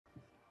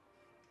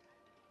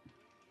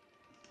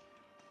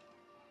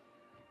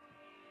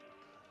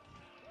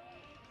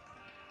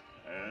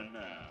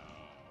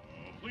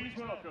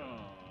welcome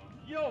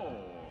your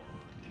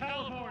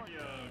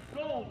California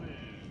Golden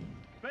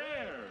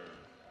Bears.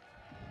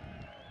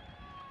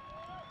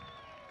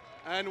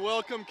 And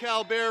welcome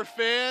Cal Bear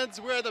fans.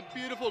 We're at the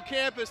beautiful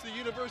campus of the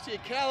University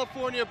of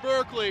California,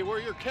 Berkeley, where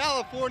your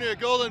California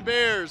Golden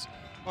Bears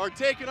are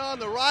taking on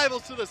the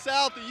rivals to the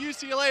south, the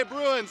UCLA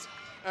Bruins,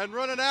 and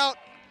running out,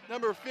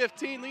 number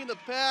 15, leading the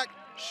pack,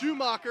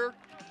 Schumacher.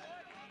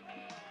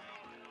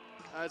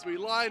 As we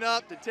line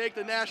up to take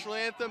the national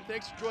anthem,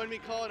 thanks for joining me,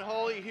 Colin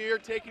Hawley here,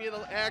 taking you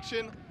the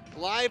action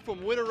live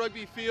from Winter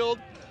Rugby Field,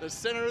 the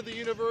center of the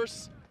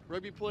universe.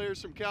 Rugby players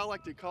from Cal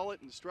like to call it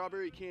in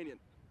Strawberry Canyon.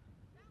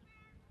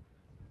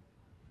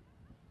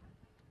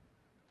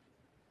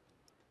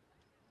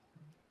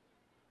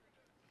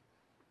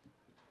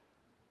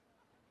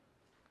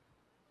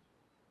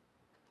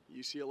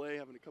 UCLA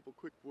having a couple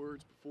quick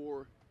words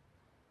before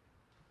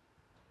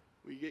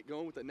we get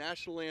going with the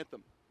national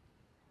anthem.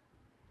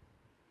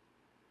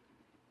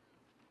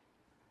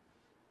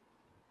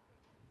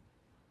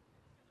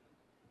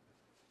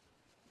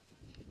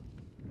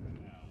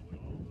 Now, would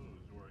all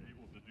those who are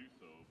able to do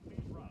so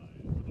please rise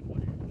for the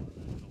playing of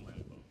the national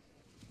anthem.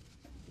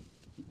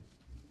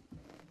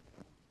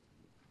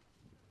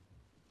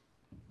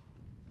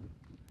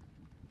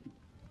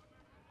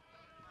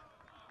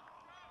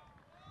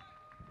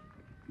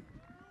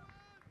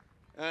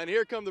 And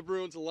here come the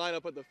Bruins to line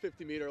up at the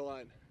 50-meter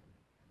line.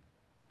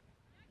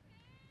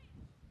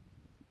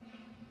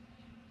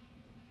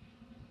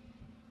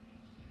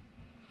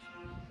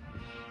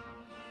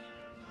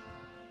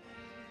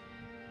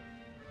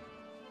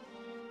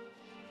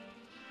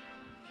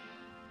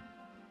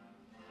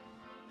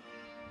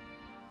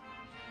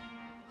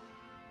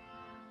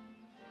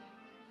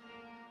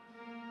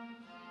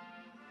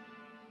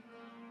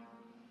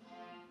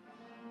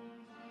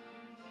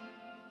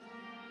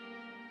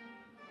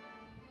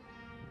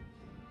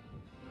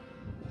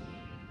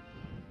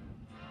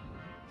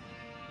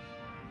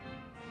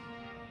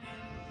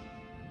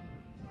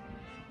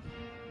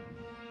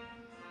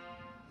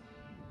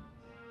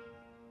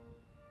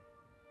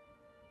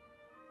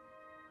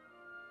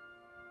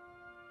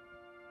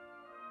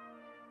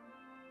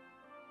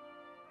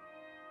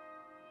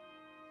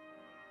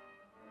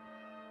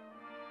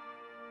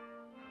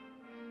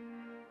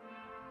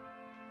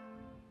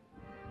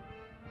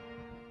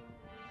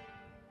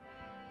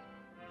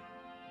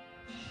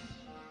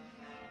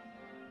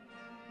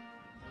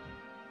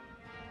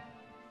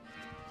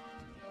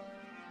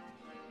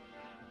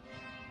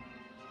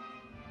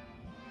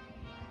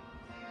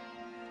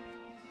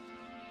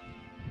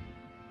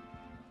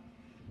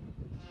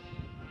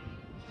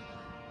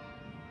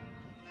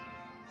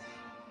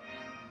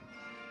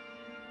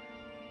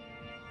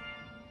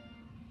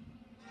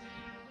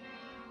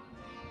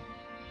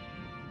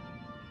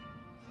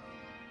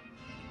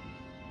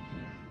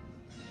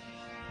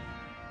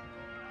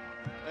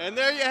 And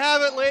there you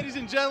have it, ladies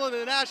and gentlemen.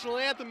 The national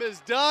anthem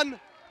is done,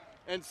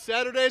 and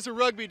Saturday's a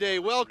rugby day.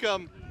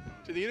 Welcome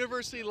to the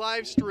University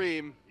live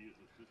stream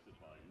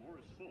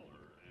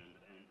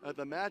at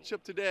the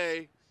matchup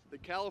today, the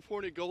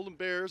California Golden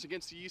Bears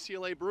against the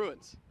UCLA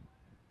Bruins.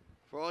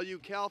 For all you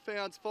Cal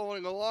fans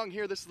following along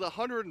here, this is the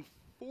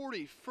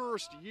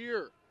 141st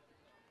year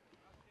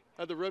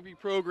of the rugby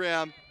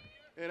program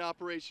in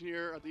operation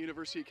here at the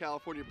University of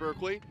California,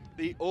 Berkeley,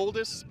 the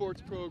oldest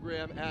sports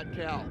program at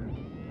Cal.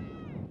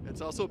 It's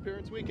also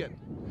Parents Weekend.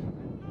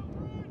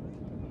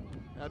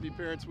 Happy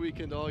Parents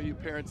Weekend to all you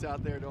parents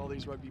out there, to all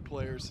these rugby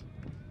players.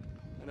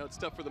 I know it's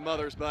tough for the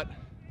mothers, but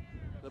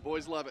the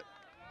boys love it.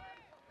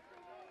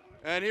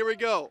 And here we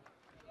go.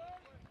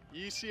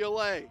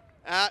 UCLA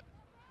at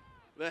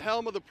the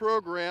helm of the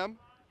program.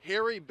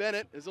 Harry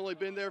Bennett has only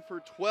been there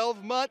for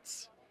 12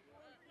 months,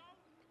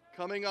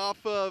 coming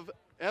off of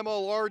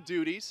MLR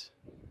duties.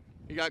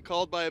 He got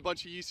called by a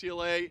bunch of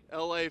UCLA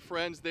LA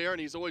friends there,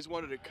 and he's always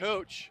wanted to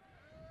coach.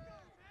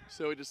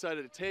 So he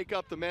decided to take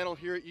up the mantle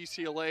here at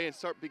UCLA and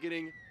start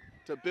beginning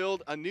to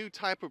build a new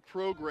type of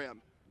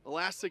program. The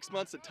last 6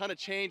 months, a ton of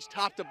change,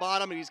 top to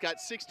bottom, and he's got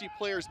 60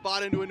 players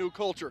bought into a new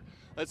culture.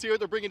 Let's see what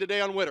they're bringing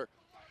today on Winter.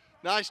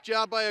 Nice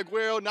job by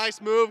Aguero, nice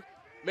move.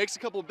 Makes a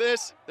couple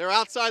miss. They're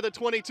outside the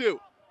 22.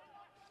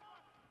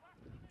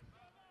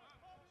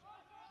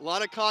 A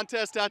lot of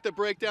contest at the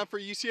breakdown for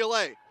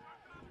UCLA.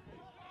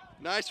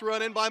 Nice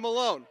run in by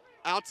Malone.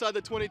 Outside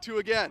the 22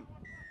 again.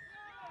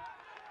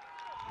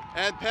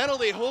 And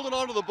penalty holding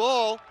on to the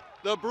ball.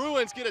 The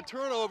Bruins get a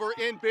turnover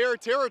in Bear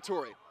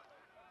territory.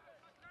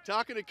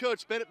 Talking to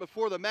Coach Bennett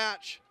before the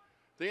match,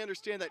 they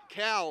understand that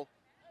Cal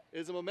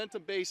is a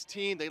momentum-based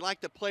team. They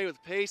like to play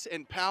with pace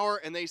and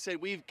power, and they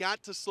said, we've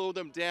got to slow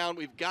them down.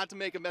 We've got to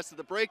make a mess of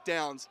the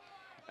breakdowns.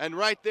 And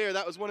right there,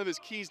 that was one of his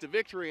keys to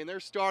victory, and they're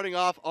starting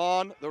off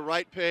on the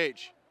right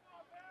page.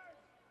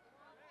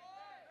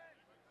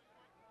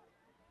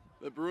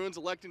 The Bruins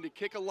electing to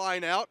kick a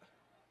line out.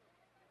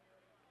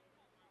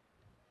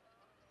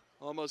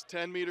 Almost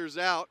 10 meters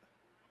out.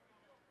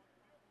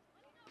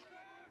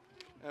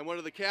 And one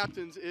of the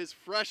captains is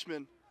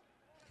freshman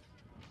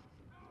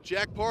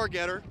Jack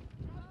Pargetter,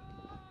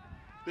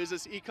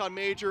 business econ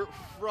major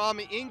from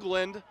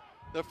England,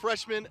 The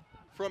freshman,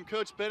 from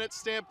Coach Bennett's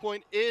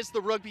standpoint, is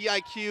the rugby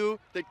IQ,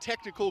 the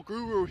technical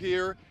guru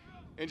here,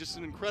 and just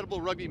an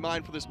incredible rugby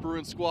mind for this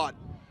Bruins squad.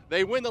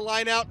 They win the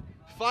line out,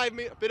 a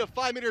bit of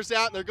 5 meters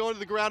out, and they're going to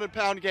the ground and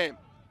pound game.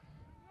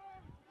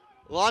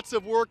 Lots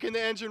of work in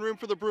the engine room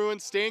for the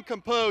Bruins, staying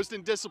composed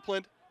and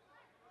disciplined.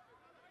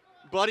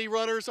 Buddy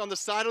runners on the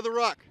side of the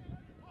ruck.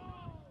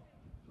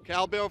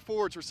 Cal Bell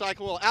forwards,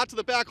 recycling well out to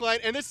the back line,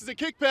 and this is a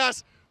kick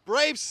pass.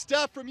 Brave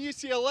stuff from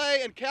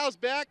UCLA, and Cal's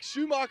back.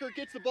 Schumacher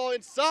gets the ball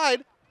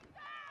inside.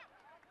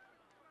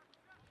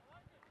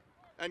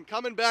 And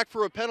coming back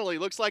for a penalty.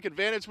 Looks like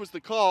advantage was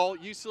the call.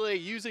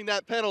 UCLA using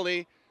that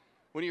penalty.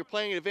 When you're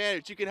playing an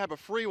advantage, you can have a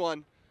free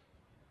one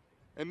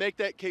and make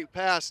that kick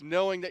pass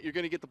knowing that you're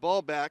going to get the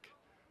ball back.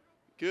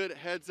 Good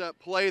heads-up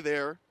play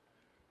there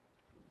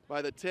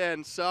by the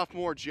 10,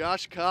 sophomore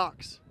Josh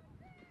Cox.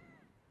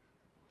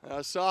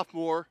 A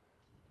sophomore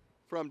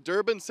from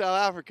Durban, South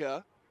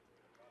Africa.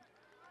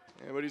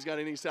 Anybody's got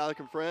any South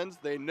African friends,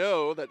 they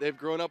know that they've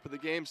grown up with the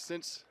game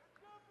since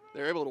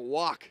they're able to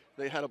walk.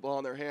 They had a ball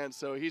in their hands,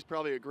 so he's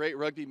probably a great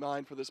rugby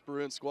mind for this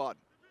Bruins squad.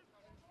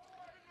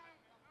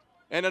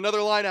 And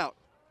another line out.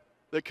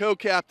 The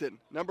co-captain,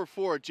 number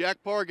 4, Jack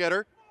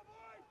Pargetter,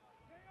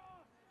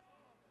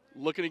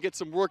 looking to get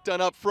some work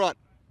done up front.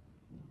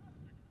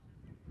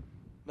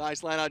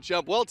 Nice line out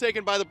jump, well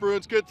taken by the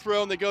Bruins, good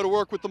throw, and they go to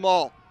work with the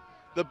maul.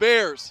 The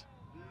Bears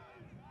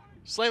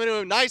slamming into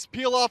him, nice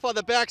peel off on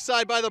the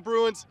backside by the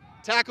Bruins,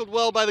 tackled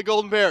well by the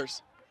Golden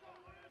Bears.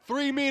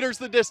 3 meters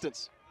the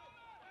distance.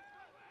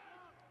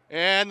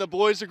 And the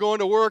boys are going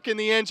to work in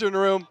the engine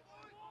room.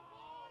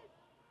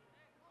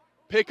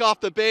 Pick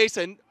off the base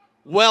and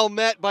well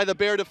met by the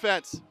Bear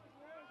defense.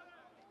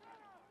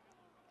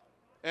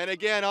 And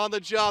again, on the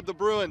job, the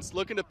Bruins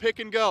looking to pick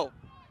and go.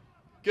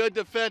 Good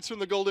defense from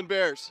the Golden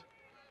Bears.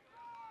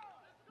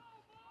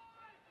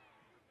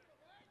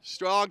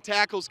 Strong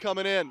tackles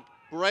coming in.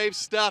 Brave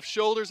stuff,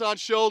 shoulders on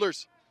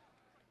shoulders.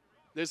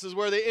 This is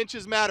where the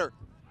inches matter.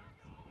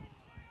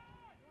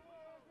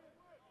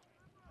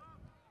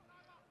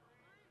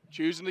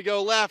 Choosing to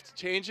go left,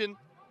 changing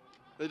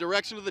the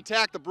direction of the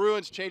attack. The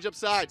Bruins change up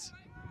sides.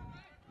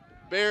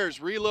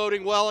 Bears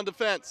reloading well in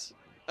defense.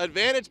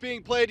 Advantage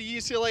being played to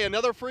UCLA,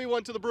 another free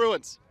one to the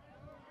Bruins.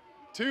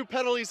 2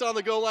 penalties on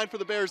the goal line for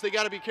the Bears. They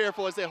got to be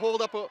careful as they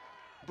hold up a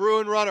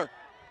Bruin runner.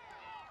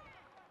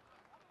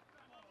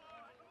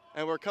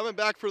 And we're coming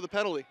back for the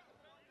penalty.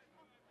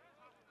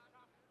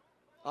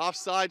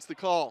 Offside's the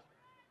call.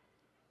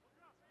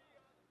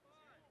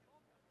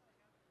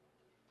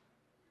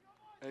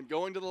 And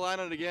going to the line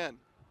out again.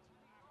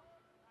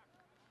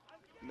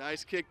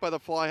 Nice kick by the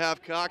fly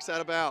half, Cox out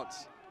of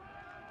bounds.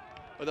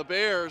 But the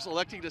Bears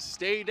electing to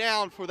stay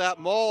down for that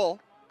maul.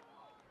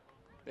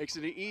 Makes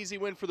it an easy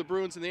win for the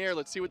Bruins in the air.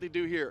 Let's see what they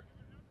do here.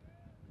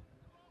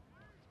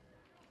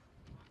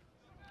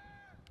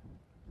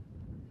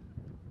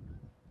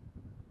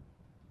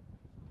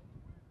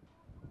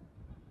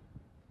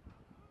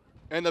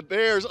 And the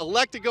Bears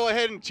elect to go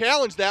ahead and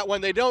challenge that.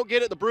 When they don't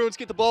get it, the Bruins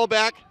get the ball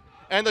back,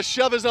 and the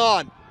shove is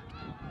on.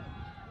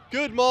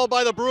 Good maul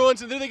by the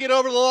Bruins, and then they get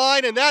over the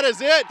line, and that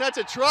is it. That's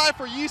a try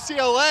for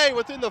UCLA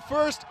within the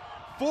first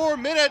 4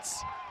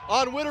 minutes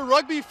on Winter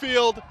Rugby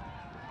Field.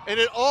 And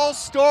it all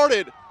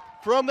started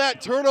from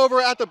that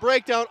turnover at the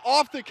breakdown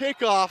off the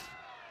kickoff.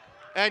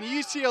 And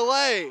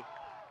UCLA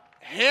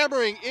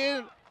hammering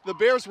in the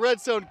Bears red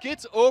zone,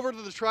 gets over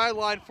to the try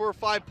line for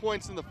 5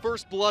 points in the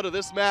first blood of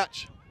this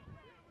match.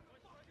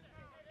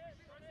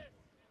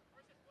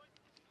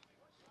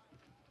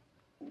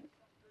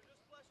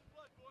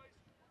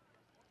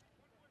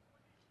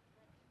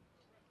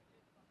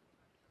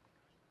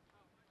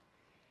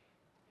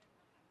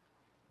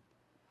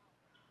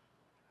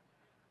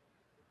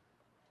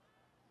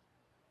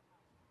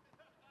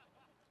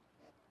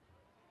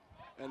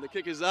 And the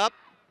kick is up,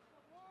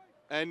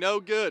 and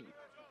no good.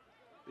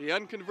 The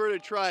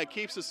unconverted try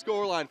keeps the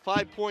scoreline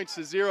 5 points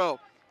to 0.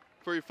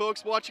 For you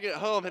folks watching at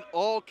home, it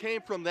all came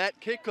from that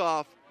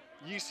kickoff.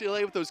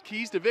 UCLA with those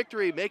keys to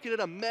victory, making it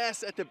a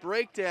mess at the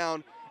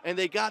breakdown, and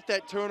they got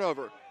that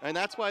turnover. And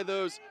that's why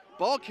those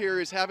ball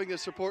carriers having the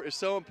support is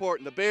so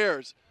important. The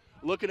Bears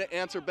looking to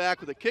answer back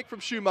with a kick from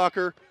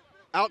Schumacher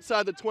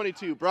outside the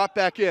 22, brought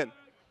back in.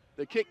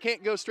 The kick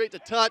can't go straight to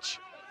touch.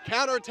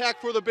 Counterattack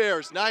for the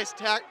Bears. Nice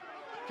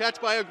catch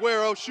by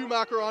Aguero.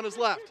 Schumacher on his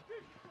left.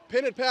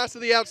 Pin and pass to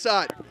the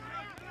outside.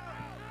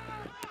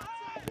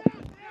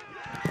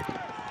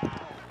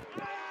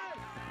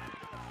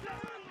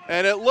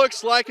 And it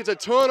looks like it's a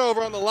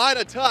turnover on the line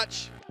of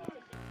touch.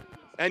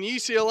 And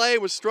UCLA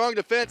with strong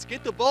defense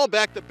get the ball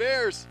back. The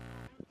Bears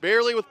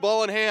barely with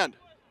ball in hand.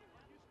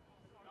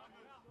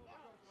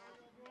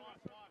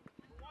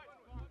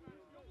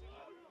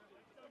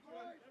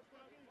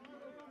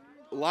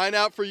 Line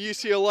out for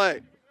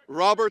UCLA.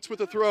 Roberts with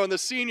the throw, and the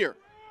senior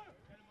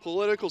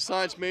political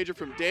science major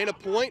from Dana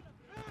Point.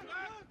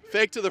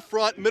 Fake to the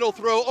front, middle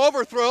throw,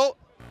 overthrow,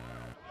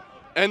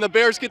 and the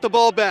Bears get the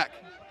ball back.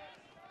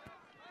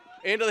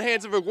 Into the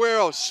hands of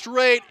Aguero,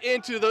 straight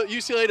into the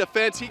UCLA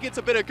defense. He gets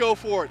a bit of go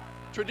for it.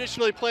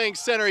 traditionally playing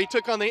center. He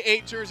took on the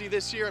 8 jersey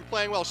this year and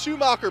playing well.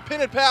 Schumacher,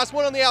 pin and pass,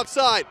 one on the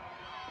outside.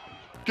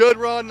 Good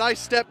run, nice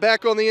step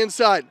back on the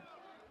inside.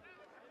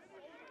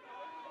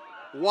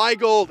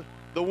 Weigold,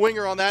 the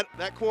winger on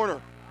that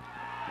corner.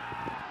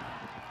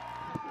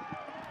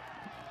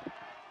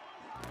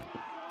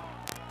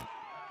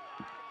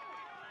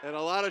 And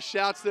a lot of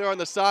shouts there on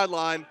the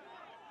sideline.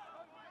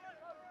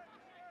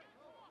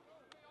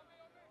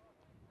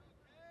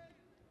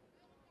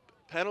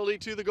 Penalty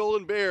to the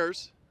Golden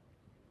Bears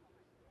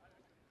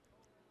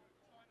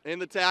in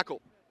the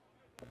tackle.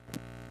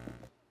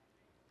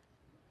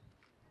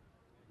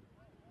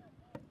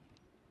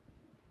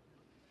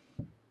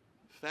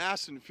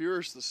 Fast and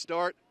furious the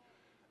start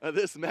of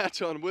this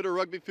match on Witter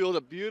Rugby Field.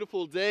 A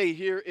beautiful day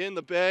here in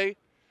the Bay.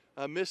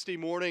 A misty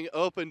morning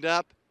opened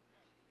up.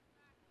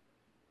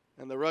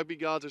 And the rugby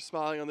gods are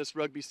smiling on this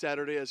Rugby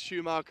Saturday as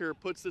Schumacher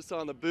puts this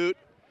on the boot.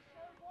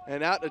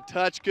 And out to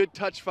touch, good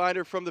touch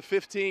finder from the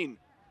 15.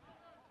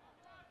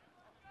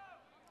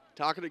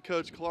 Talking to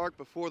Coach Clark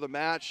before the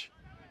match,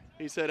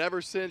 he said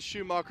ever since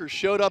Schumacher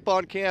showed up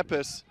on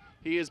campus,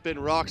 he has been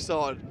rock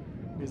solid.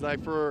 He's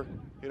like, for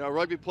a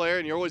rugby player,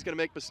 and you're always going to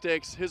make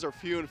mistakes, his are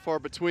few and far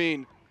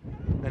between,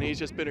 and he's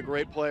just been a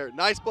great player.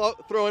 Nice ball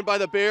throw in by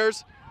the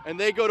Bears, and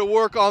they go to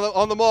work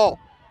on the maul.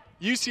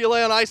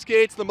 UCLA on ice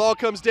skates, the maul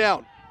comes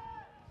down.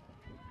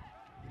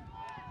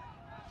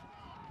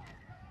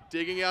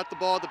 Digging out the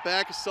ball at the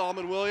back is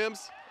Solomon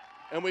Williams,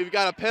 and we've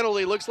got a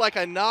penalty. Looks like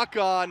a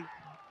knock-on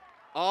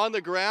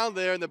the ground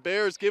there, and the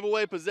Bears give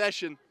away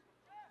possession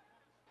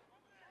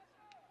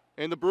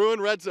in the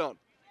Bruin red zone.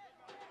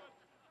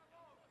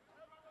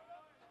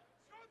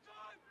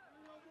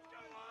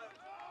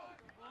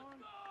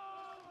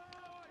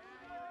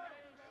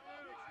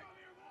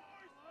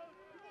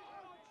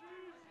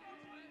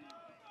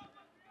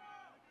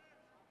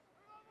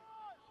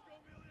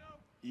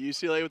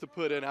 UCLA with the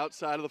put in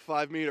outside of the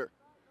 5-meter.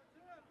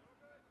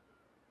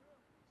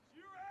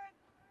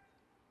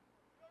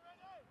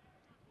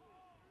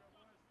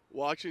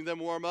 Watching them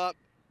warm up,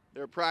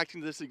 they're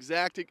practicing this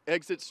exact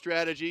exit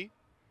strategy.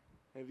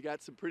 They've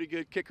got some pretty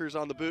good kickers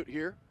on the boot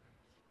here.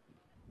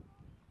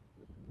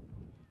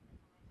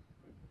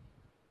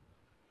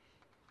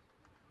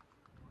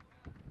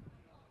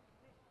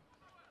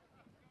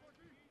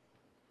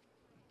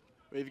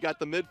 We've got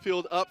the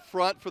midfield up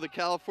front for the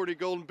California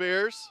Golden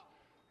Bears.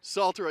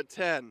 Salter at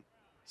 10,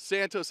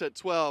 Santos at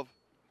 12,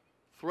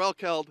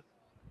 Threlkeld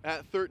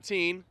at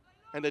 13,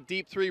 and the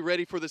deep 3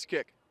 ready for this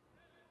kick.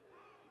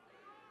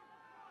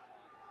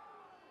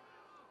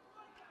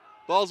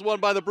 Ball's won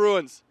by the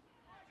Bruins.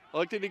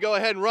 Looking to go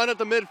ahead and run at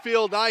the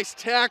midfield. Nice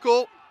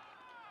tackle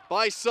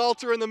by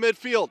Salter in the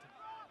midfield.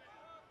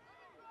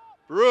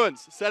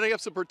 Bruins setting up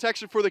some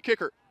protection for the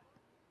kicker.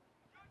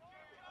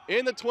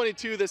 In the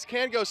 22, this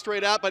can go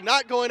straight out, but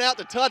not going out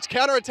to touch.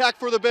 Counterattack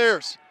for the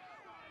Bears.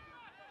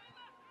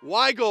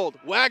 Weigold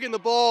wagging the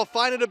ball,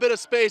 finding a bit of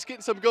space,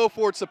 getting some go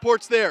for it,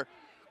 supports there.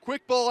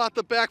 Quick ball out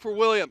the back for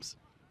Williams.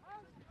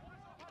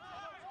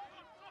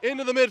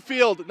 Into the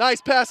midfield, nice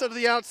pass out to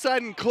the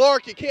outside, and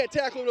Clark, you can't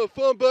tackle him to a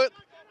phone book.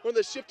 One of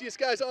the shiftiest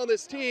guys on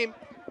this team.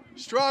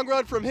 Strong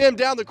run from him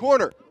down the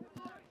corner.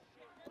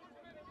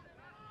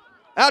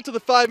 Out to the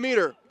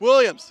 5-meter,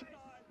 Williams.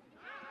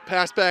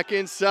 Pass back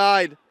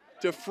inside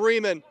to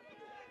Freeman.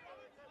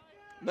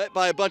 Met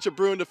by a bunch of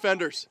Bruin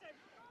defenders.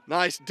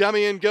 Nice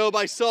dummy and go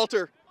by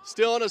Salter.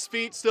 Still on his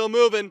feet, still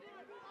moving.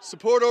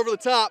 Support over the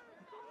top.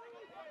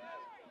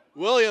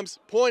 Williams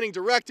pointing,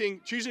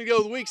 directing, choosing to go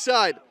to the weak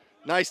side.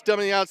 Nice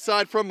dummy on the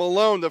outside from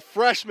Malone, the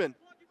freshman.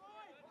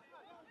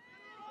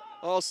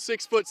 All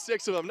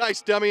 6'6" of them.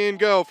 Nice dummy and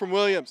go from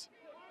Williams.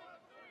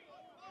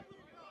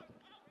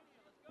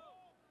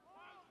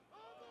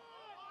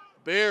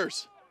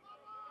 Bears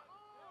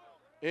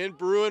in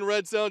Bruin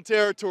red zone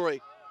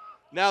territory.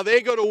 Now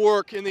they go to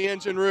work in the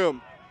engine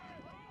room.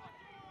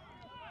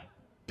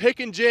 Pick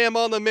and jam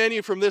on the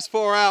menu from this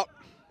far out.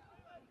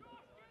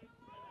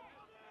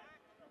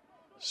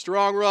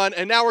 Strong run,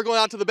 and now we're going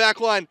out to the back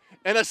line.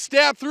 And a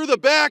stab through the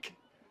back.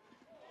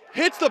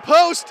 Hits the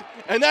post,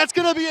 and that's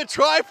going to be a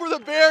try for the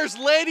Bears.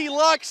 Lady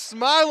Luck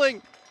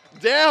smiling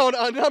down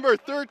on number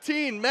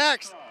 13,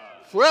 Max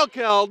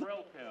Threlkeld.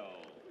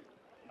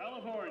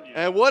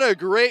 And what a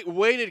great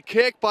weighted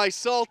kick by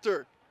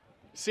Salter.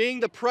 Seeing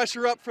the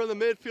pressure up from the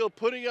midfield,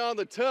 putting it on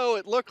the toe,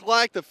 it looked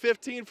like the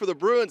 15 for the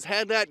Bruins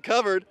had that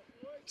covered.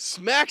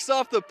 Smacks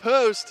off the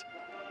post,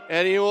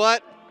 and you know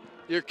what?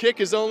 Your kick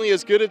is only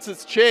as good as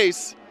its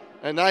chase.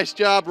 A nice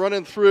job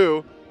running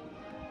through.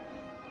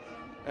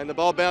 And the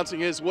ball bouncing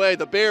his way.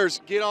 The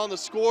Bears get on the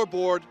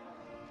scoreboard.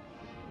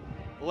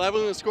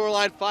 Leveling the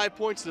scoreline, 5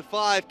 points to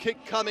 5.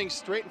 Kick coming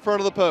straight in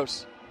front of the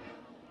post.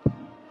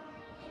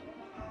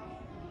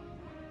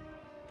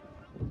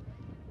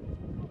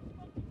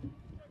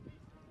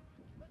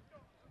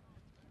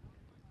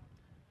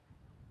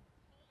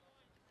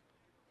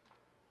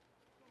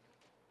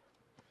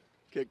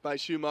 Kick by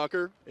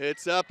Schumacher.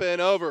 It's up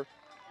and over.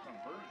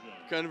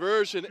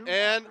 Conversion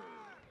and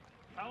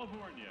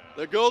California.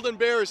 The Golden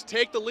Bears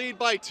take the lead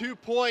by 2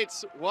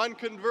 points. One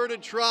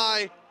converted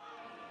try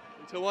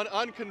to one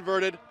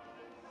unconverted.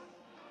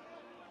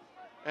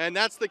 And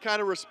that's the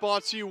kind of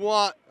response you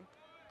want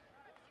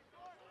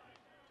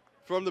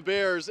from the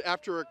Bears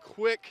after a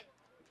quick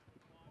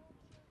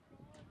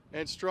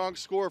and strong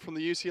score from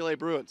the UCLA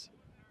Bruins.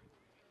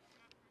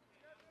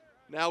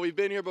 Now, we've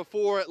been here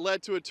before. It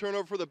led to a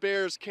turnover for the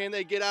Bears. Can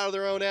they get out of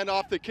their own end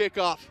off the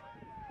kickoff?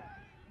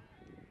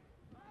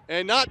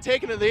 And not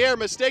taken to the air.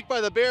 Mistake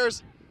by the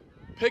Bears.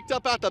 Picked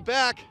up at the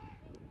back.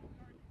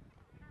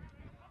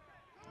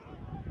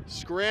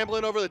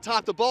 Scrambling over the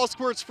top. The ball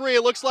squirts free.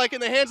 It looks like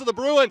in the hands of the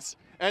Bruins.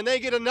 And they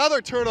get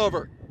another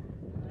turnover.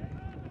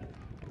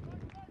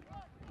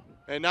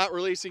 And not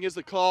releasing is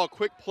the call.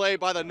 Quick play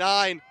by the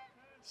 9.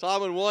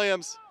 Solomon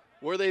Williams.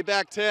 Were they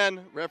back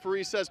 10?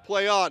 Referee says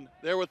play on.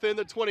 They're within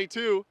the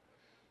 22.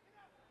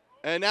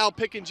 And now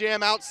pick and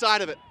jam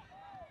outside of it.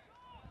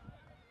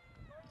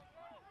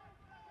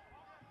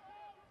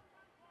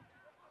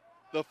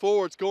 The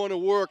forwards going to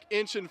work,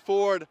 inching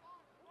forward.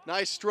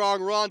 Nice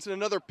strong runs and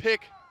another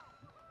pick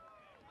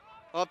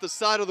off the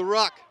side of the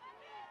ruck.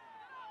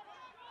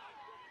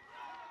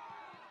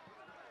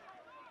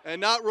 And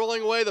not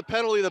rolling away the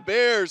penalty. The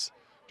Bears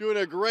doing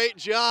a great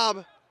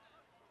job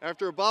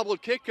after a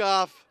bobbled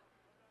kickoff,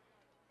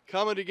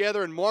 coming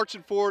together and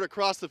marching forward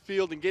across the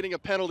field and getting a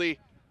penalty.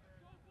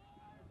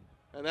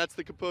 And that's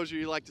the composure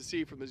you like to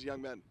see from these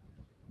young men.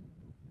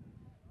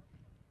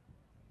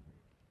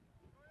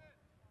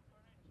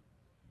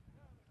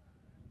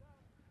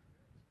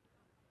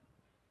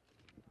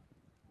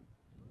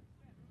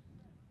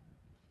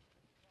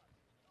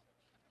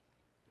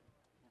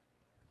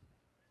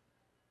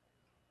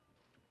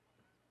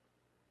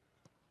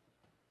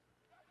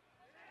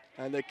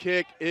 And the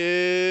kick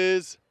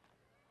is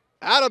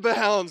out of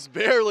bounds,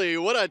 barely.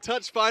 What a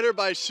touch fighter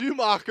by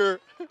Schumacher.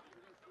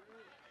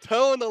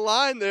 Toeing the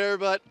line there,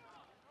 but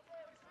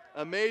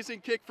amazing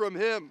kick from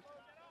him.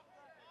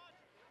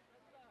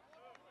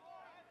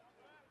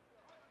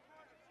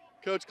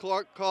 Coach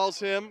Clark calls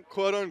him,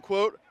 quote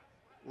unquote,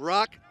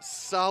 rock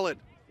solid,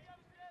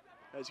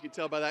 as you can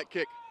tell by that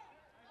kick.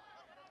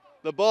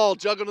 The ball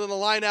juggled in the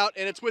line out,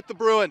 and it's with the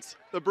Bruins.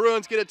 The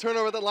Bruins get a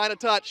turnover at the line of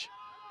touch.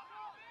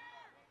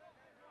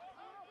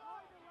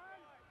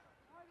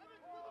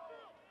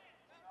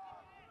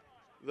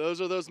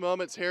 Those are those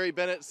moments Harry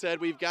Bennett said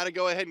we've got to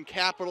go ahead and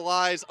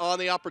capitalize on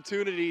the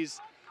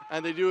opportunities,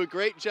 and they do a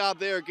great job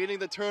there getting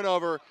the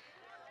turnover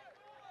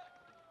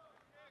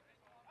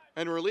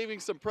and relieving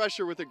some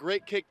pressure with a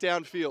great kick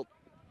downfield.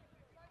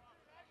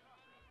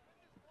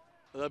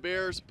 The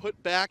Bears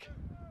put back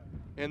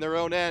in their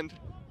own end,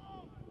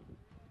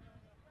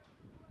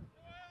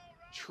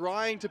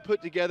 trying to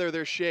put together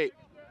their shape.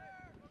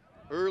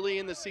 Early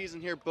in the season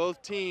here,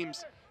 both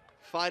teams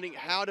finding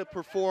how to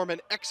perform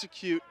and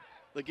execute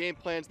the game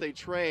plans they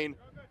train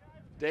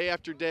day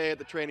after day at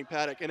the training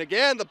paddock. And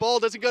again, the ball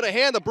doesn't go to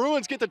hand. The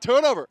Bruins get the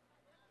turnover.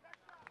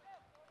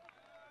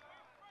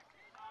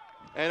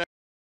 And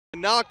a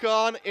knock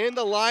on in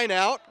the line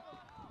out.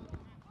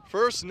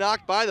 First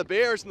knock by the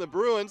Bears, and the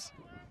Bruins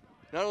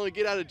not only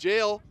get out of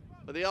jail,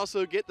 but they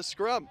also get the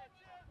scrum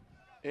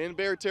in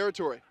Bear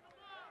territory.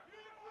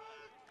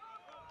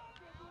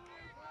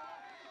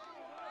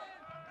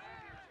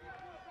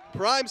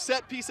 Prime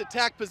set piece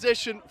attack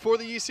position for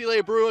the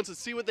UCLA Bruins.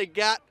 Let's see what they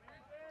got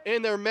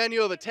in their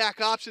menu of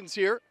attack options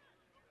here.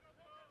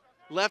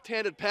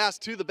 Left-handed pass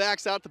to the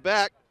backs out the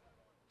back.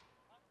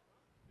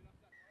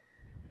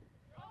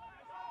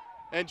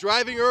 And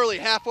driving early,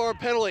 half-arm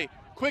penalty.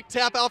 Quick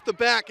tap off the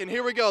back, and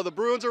here we go. The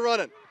Bruins are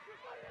running.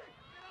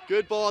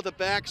 Good ball at the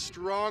back,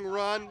 strong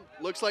run.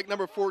 Looks like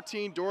number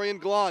 14, Dorian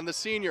Glahn, the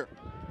senior.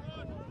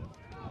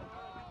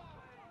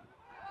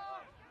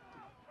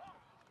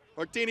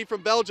 Martini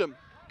from Belgium.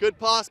 Good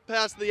pass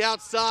to the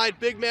outside.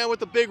 Big man with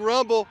the big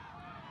rumble.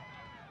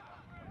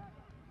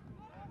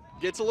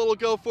 Gets a little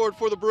go forward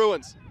for the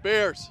Bruins.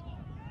 Bears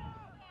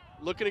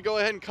looking to go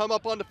ahead and come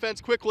up on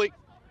defense quickly.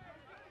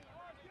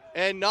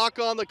 And knock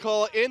on the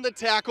call in the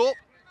tackle.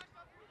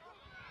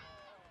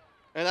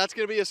 And that's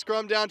going to be a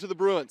scrum down to the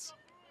Bruins.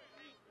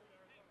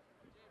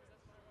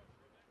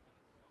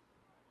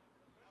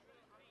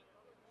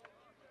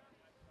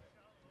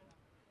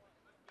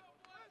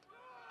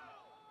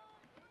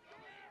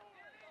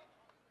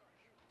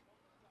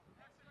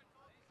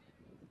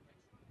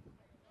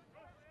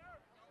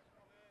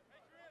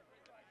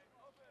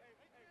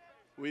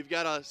 We've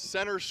got a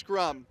center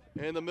scrum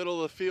in the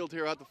middle of the field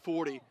here at the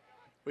 40.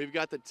 We've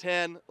got the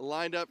 10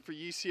 lined up for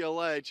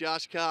UCLA.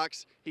 Josh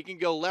Cox, he can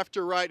go left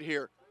or right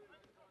here.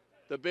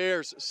 The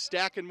Bears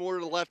stacking more to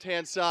the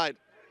left-hand side.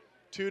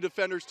 2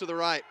 defenders to the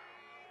right.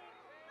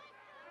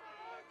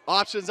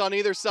 Options on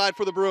either side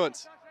for the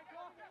Bruins.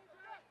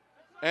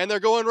 And they're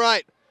going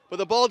right, but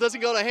the ball doesn't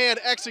go to hand.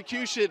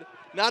 Execution,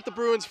 not the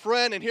Bruins'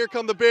 friend, and here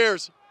come the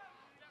Bears.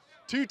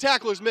 2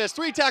 tacklers missed,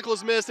 3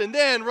 tacklers missed, and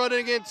then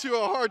running into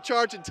a hard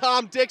charge, and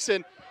Tom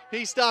Dixon,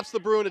 he stops the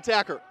Bruin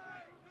attacker.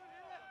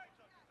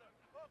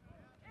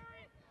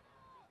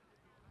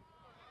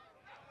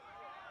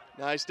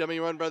 Nice dummy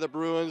run by the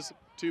Bruins.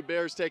 2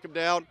 Bears take them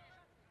down.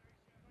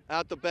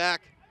 Out the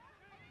back.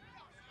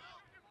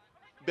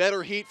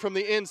 Better heat from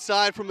the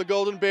inside from the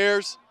Golden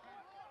Bears.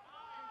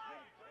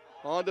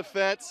 On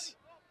defense.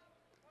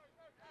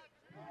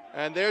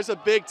 And there's a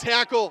big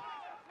tackle.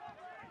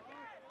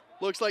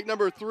 Looks like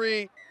number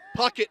 3,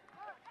 Puckett,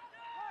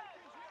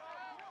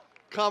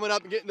 coming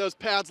up and getting those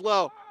pads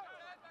low.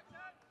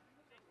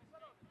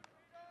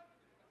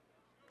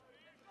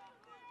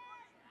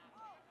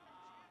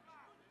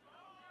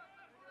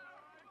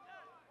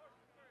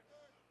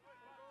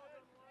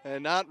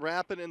 And not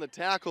wrapping in the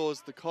tackle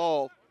is the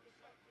call.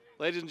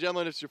 Ladies and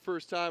gentlemen, if it's your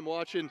first time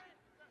watching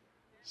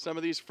some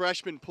of these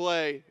freshmen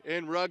play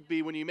in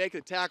rugby, when you make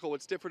a tackle,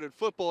 what's different in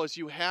football is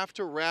you have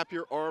to wrap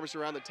your arms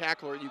around the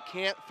tackler. You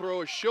can't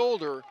throw a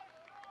shoulder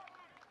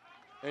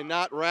and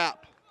not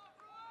wrap.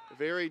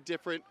 Very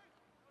different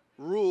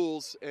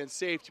rules and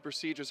safety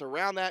procedures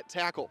around that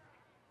tackle.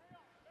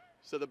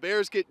 So the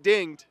Bears get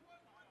dinged,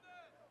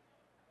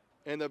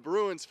 and the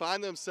Bruins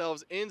find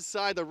themselves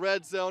inside the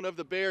red zone of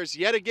the Bears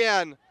yet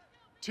again,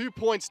 2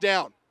 points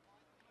down.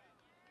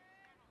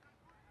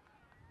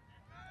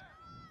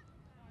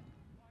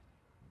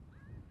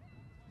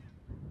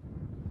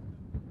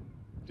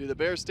 Do the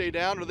Bears stay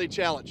down or do they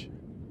challenge?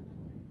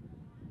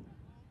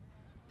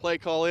 Play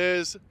call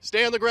is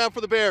stay on the ground for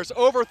the Bears.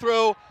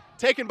 Overthrow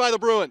taken by the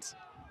Bruins.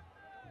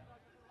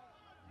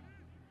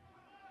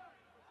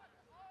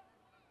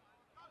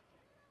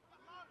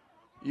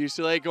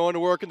 UCLA going to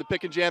work in the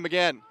pick and jam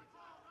again.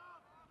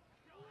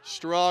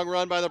 Strong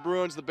run by the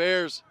Bruins. The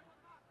Bears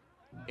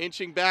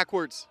inching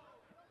backwards.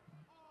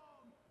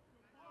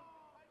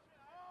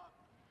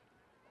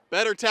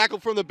 Better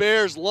tackle from the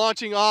Bears,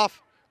 launching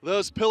off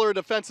those pillar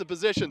defensive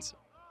positions.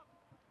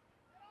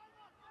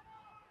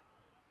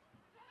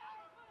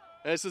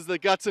 This is the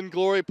guts and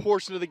glory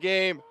portion of the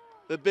game.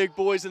 The big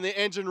boys in the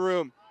engine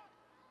room.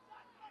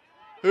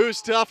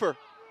 Who's tougher?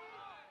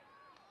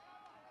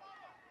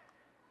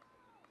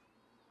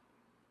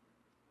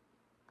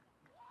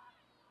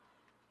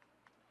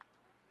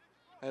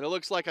 And it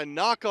looks like a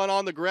knock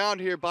on the ground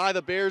here by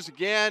the Bears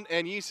again,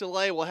 and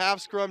UCLA will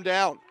have scrum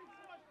down.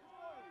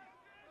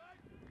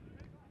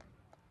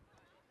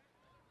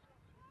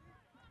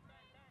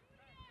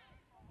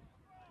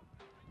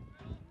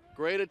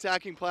 Great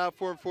attacking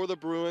platform for the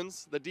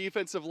Bruins. The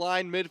defensive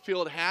line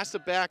midfield has to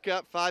back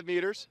up 5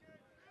 meters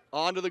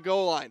onto the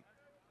goal line.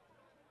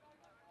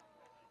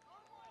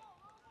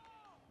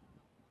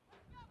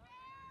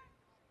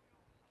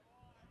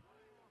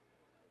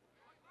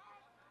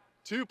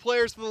 Two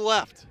players to the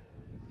left.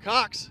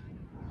 Cox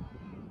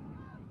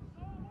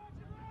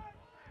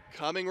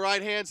coming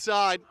right-hand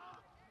side.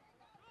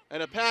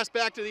 And a pass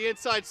back to the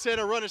inside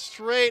center, running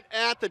straight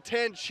at the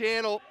 10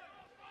 channel.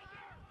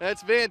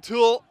 That's Van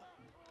Tool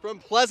from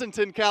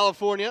Pleasanton,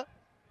 California.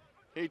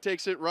 He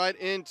takes it right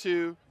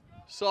into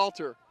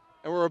Salter.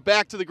 And we're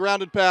back to the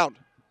ground and pound.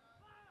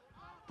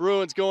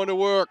 Bruins going to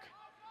work.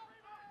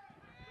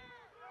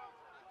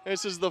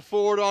 This is the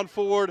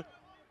forward-on-forward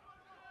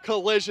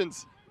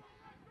collisions.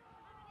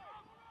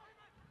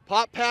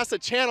 Pop pass the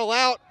channel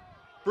out.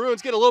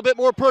 Bruins get a little bit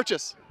more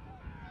purchase.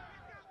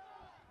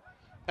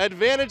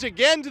 Advantage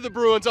again to the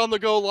Bruins on the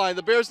goal line.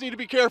 The Bears need to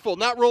be careful,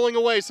 not rolling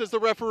away, says the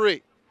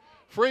referee.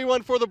 Free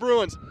one for the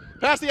Bruins.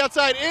 Pass the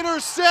outside,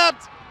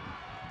 intercept.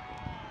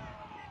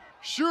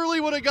 Surely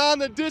would have gone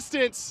the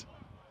distance,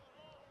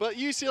 but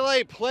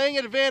UCLA playing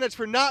advantage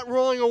for not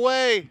rolling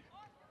away.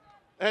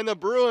 And the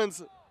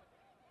Bruins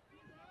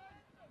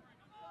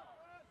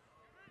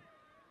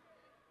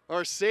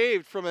are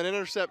saved from an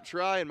intercept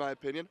try, in my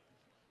opinion.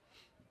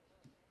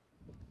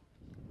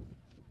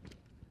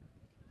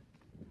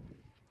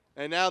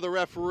 And now the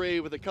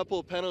referee with a couple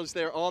of penalties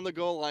there on the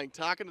goal line,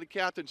 talking to the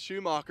captain,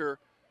 Schumacher.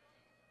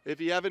 If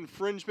you have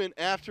infringement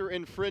after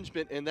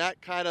infringement in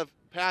that kind of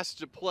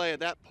passage of play,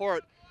 at that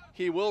part,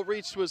 he will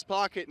reach to his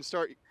pocket and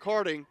start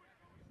carding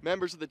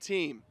members of the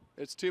team.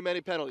 It's too many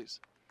penalties.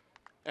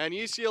 And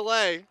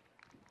UCLA,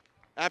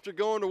 after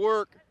going to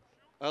work,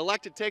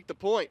 elect to take the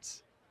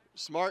points.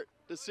 Smart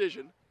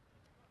decision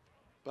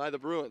by the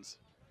Bruins.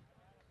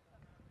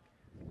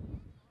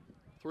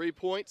 3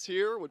 points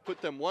here would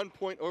put them 1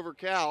 point over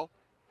Cal.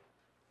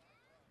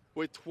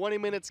 With 20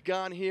 minutes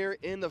gone here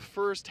in the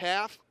first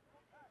half.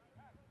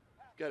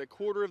 Got a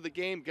quarter of the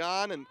game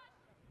gone, and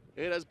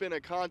it has been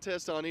a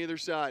contest on either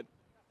side.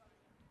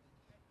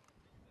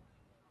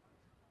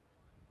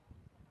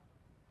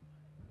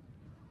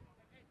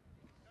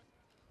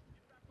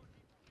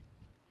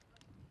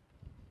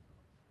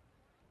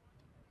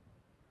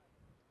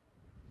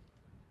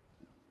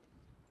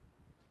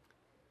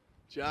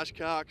 Josh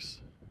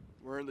Cox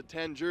wearing the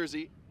 10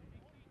 jersey.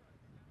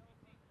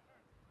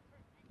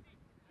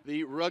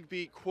 The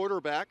rugby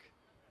quarterback,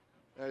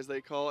 as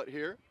they call it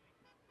here.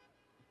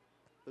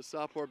 The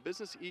sophomore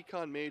business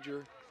econ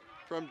major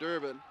from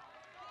Durban.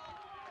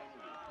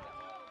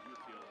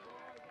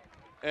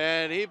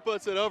 And he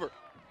puts it over.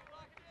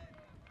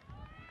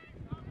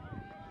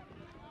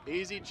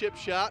 Easy chip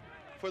shot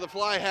for the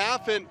fly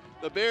half, and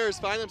the Bears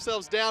find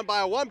themselves down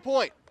by 1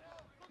 point.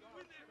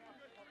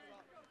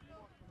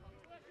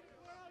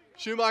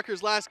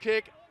 Schumacher's last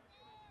kick,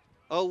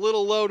 a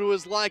little low to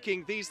his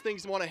liking. These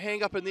things want to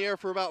hang up in the air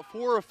for about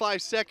 4 or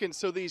 5 seconds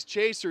so these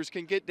chasers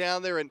can get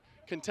down there and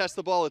contest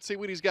the ball. Let's see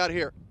what he's got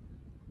here.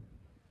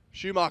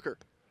 Schumacher.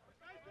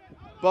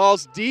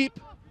 Ball's deep,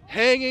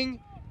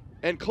 hanging,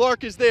 and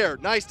Clark is there.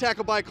 Nice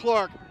tackle by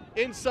Clark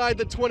inside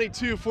the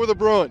 22 for the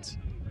Bruins.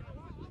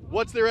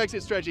 What's their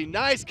exit strategy?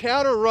 Nice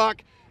counter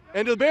ruck,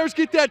 and the Bears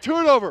get that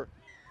turnover.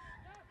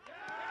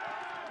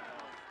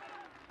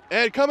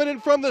 And coming in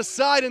from the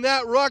side in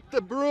that ruck, the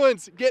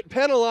Bruins get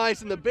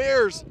penalized, and the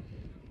Bears,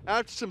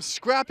 after some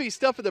scrappy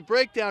stuff at the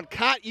breakdown,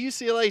 caught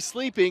UCLA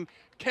sleeping,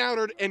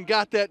 countered, and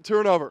got that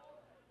turnover.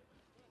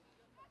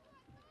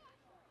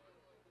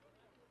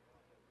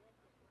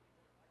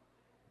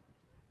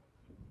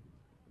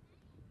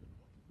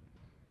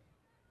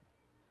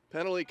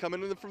 Penalty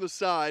coming in from the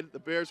side. The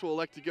Bears will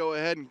elect to go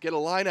ahead and get a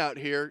line out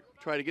here,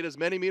 try to get as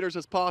many meters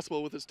as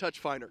possible with his touch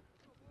finder.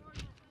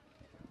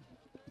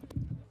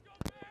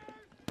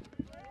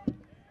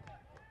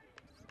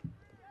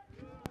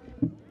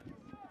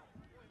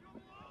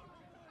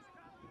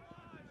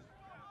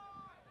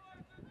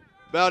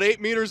 About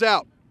 8 meters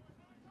out.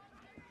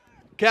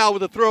 Cal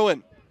with a throw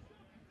in.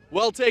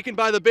 Well taken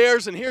by the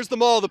Bears, and here's the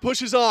maul. The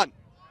push is on.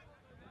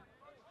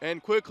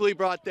 And quickly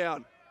brought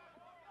down.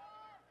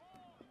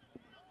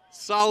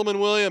 Solomon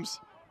Williams,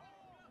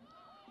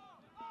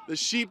 the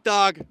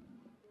sheepdog,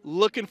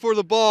 looking for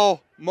the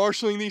ball,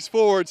 marshaling these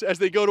forwards as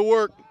they go to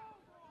work.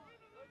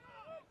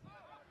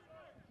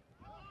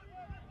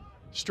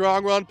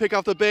 Strong run, pick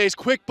off the base.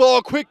 Quick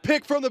ball, quick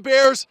pick from the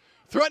Bears.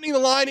 Threatening the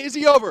line. Is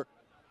he over?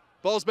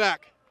 Ball's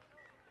back.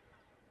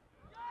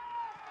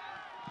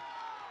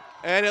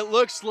 And it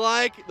looks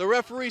like the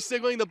referee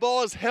signaling the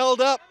ball is held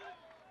up.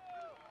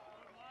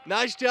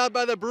 Nice job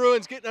by the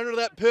Bruins getting under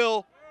that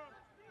pill.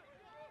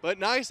 But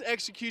nice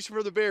execution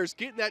for the Bears,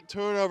 getting that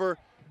turnover.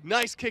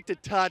 Nice kick to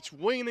touch,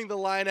 winging the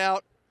line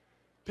out,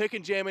 pick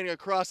and jamming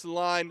across the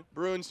line.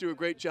 Bruins do a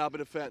great job of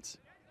defense.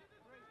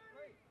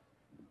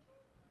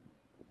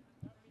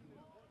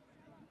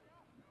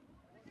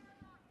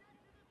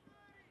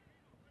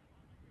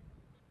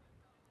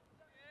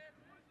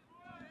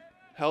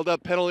 Held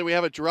up penalty. We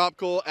have a drop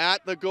goal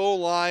at the goal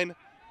line.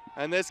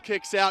 And this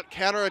kicks out.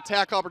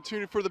 Counter-attack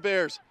opportunity for the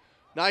Bears.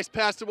 Nice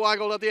pass to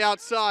Weigel at the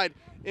outside.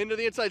 Into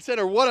the inside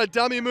center. What a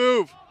dummy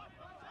move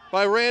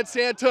by Rand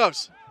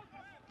Santos.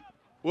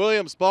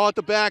 Williams, ball at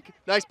the back.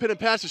 Nice pin and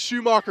pass to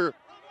Schumacher.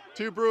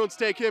 2 Bruins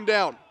take him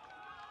down.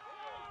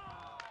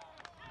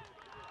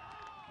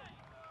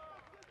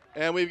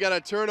 And we've got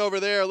a turnover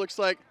there. Looks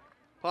like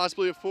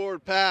possibly a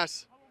forward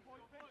pass.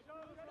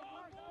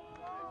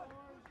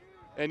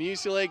 And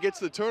UCLA gets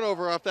the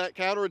turnover off that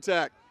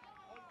counterattack.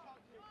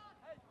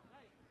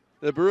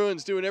 The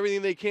Bruins doing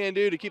everything they can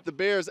do to keep the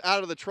Bears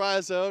out of the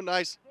try zone.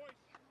 Nice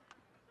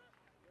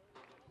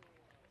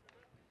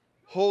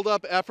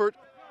hold-up effort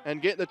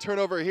and getting the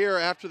turnover here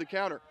after the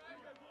counter.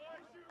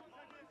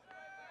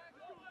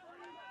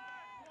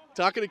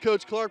 Talking to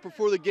Coach Clark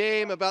before the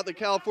game about the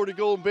California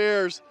Golden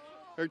Bears.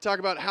 They're talking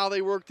about how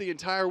they worked the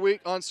entire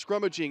week on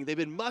scrummaging. They've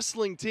been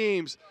muscling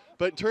teams,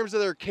 but in terms of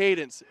their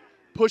cadence,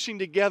 pushing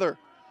together,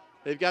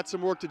 they've got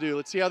some work to do.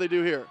 Let's see how they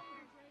do here.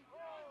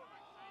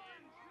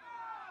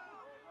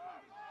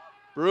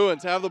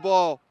 Bruins have the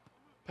ball.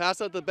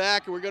 Pass out the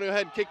back, and we're going to go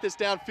ahead and kick this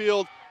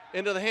downfield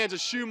into the hands of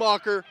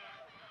Schumacher.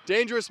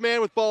 Dangerous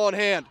man with ball in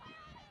hand.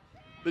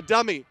 The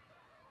dummy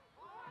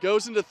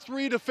goes into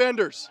 3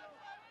 defenders.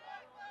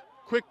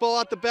 Quick ball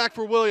out the back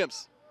for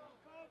Williams.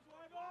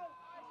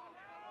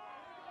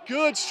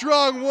 Good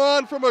strong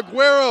run from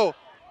Aguero.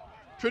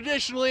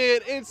 Traditionally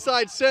an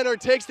inside center,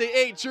 takes the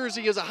 8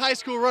 jersey as a high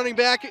school running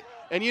back,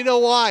 and you know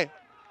why.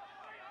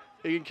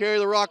 He can carry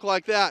the rock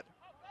like that.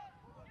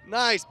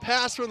 Nice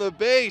pass from the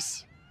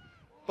base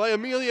by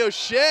Emilio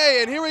Shea,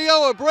 and here we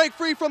go, a break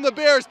free from the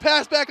Bears.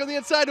 Pass back on the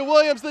inside to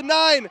Williams, the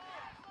 9.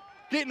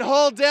 Getting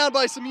hauled down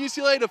by some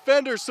UCLA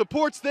defenders.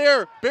 Supports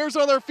there. Bears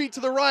on their feet to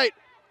the right.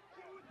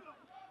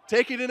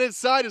 Taking it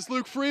inside is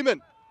Luke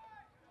Freeman.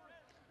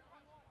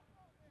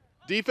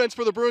 Defense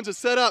for the Bruins is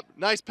set up.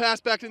 Nice pass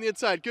back to the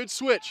inside. Good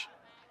switch.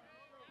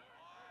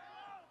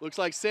 Looks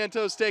like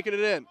Santos taking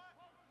it in.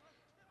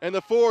 And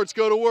the forwards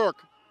go to work.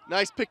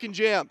 Nice pick and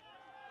jam.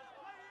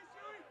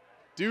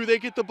 Do they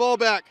get the ball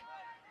back?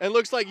 And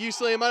looks like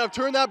UCLA might have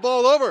turned that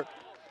ball over,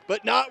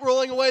 but not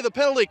rolling away the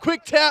penalty.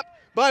 Quick tap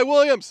by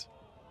Williams.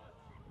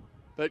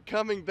 But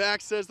coming back,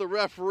 says the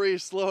referee,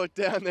 slow it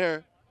down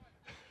there.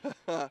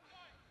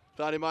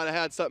 Thought he might have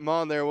had something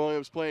on there.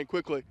 Williams playing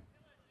quickly.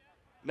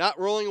 Not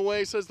rolling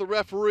away, says the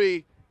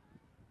referee.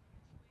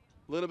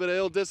 A little bit of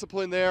ill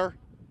discipline there.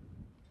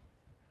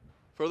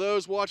 For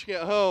those watching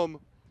at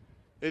home,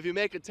 if you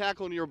make a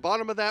tackle and you're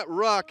bottom of that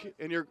ruck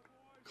and you're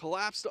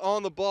collapsed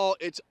on the ball,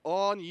 it's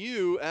on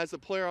you as the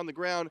player on the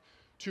ground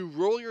to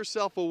roll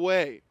yourself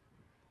away.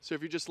 So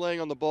if you're just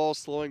laying on the ball,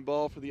 slowing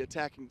ball for the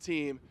attacking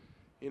team,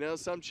 you know,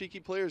 some cheeky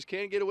players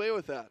can get away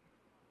with that.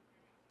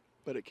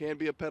 But it can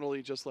be a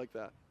penalty just like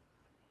that.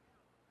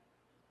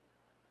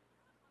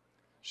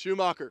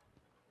 Schumacher,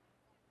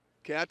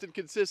 captain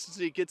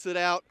consistency, gets it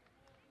out.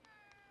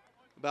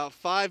 About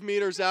 5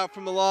 meters out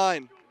from the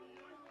line.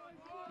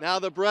 Now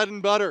the bread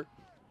and butter.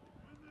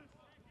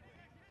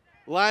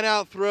 Line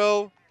out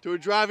throw to a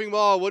driving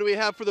ball. What do we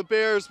have for the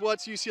Bears?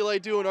 What's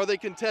UCLA doing? Are they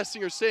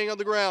contesting or staying on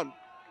the ground?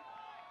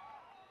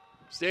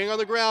 Staying on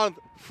the ground.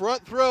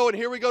 Front throw, and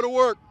here we go to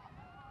work.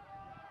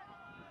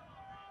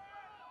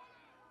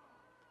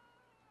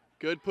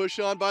 Good push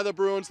on by the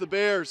Bruins. The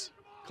Bears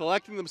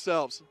collecting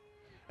themselves.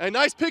 And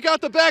nice pick out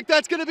the back.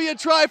 That's going to be a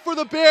try for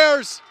the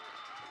Bears.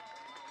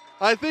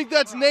 I think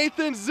that's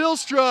Nathan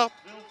Zylstra.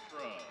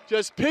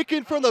 Just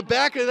picking from the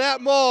back of that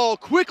maul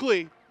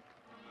quickly.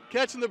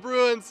 Catching the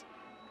Bruins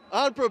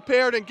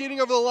unprepared and getting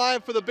over the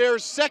line for the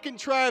Bears' second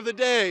try of the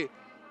day.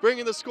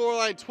 Bringing the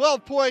scoreline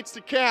 12 points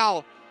to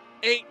Cal,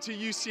 8 to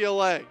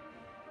UCLA.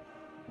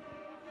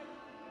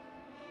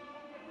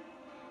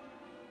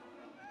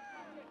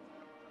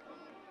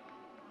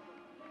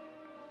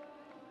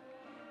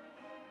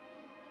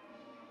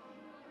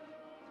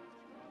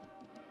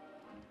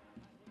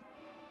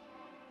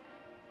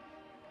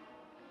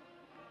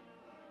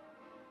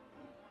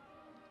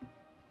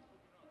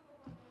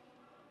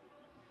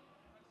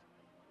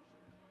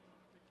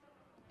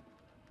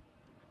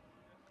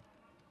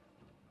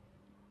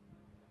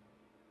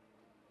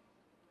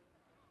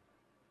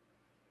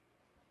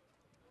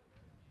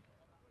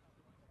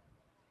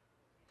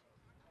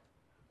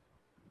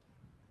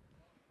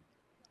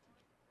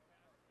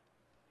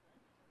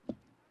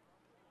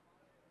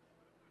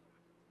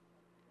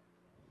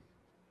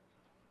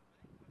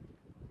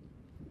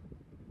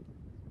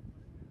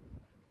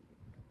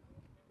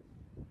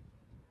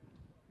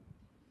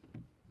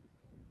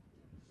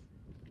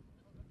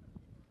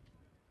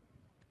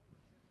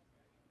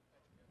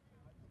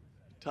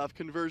 Tough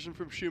conversion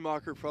from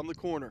Schumacher from the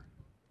corner.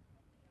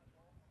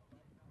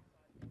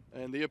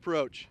 And the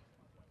approach.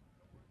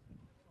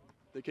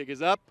 The kick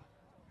is up.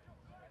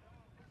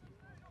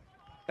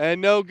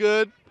 And no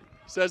good,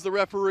 says the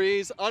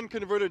referees.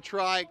 Unconverted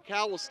try.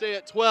 Cal will stay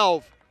at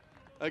 12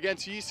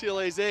 against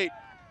UCLA's 8.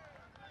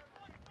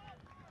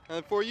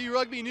 And for you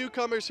rugby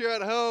newcomers here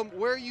at home,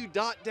 where you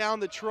dot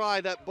down the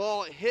try, that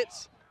ball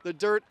hits the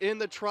dirt in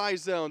the try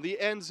zone, the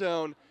end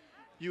zone.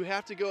 You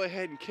have to go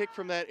ahead and kick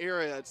from that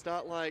area. It's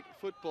not like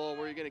football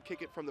where you're going to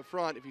kick it from the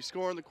front. If you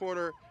score in the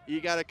corner, you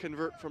got to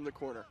convert from the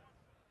corner.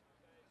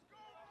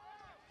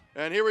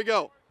 And here we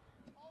go.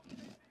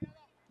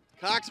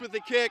 Cox with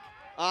the kick,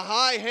 a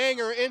high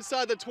hanger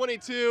inside the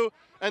 22,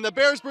 and the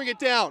Bears bring it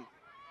down.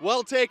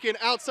 Well taken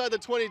outside the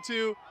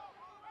 22.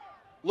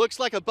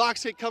 Looks like a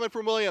box hit coming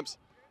from Williams.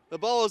 The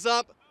ball is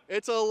up.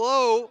 It's a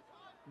low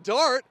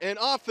dart and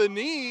off the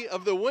knee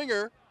of the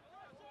winger.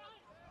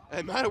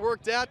 It might have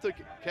worked out to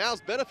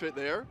Cal's benefit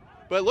there,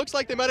 but it looks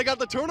like they might have got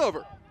the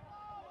turnover.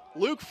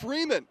 Luke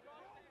Freeman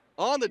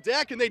on the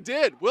deck, and they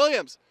did.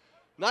 Williams,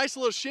 nice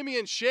little shimmy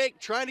and shake,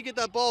 trying to get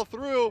that ball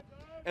through,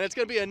 and it's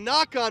going to be a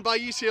knock-on by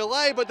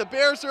UCLA, but the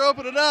Bears are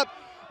opening up.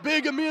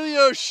 Big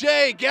Emilio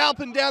Shea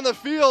galloping down the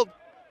field.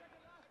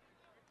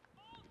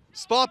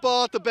 Spot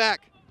ball at the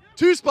back.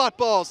 2 spot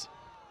balls.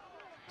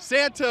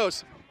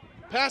 Santos,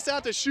 pass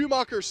out to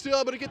Schumacher, still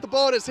able to get the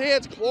ball in his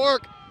hands.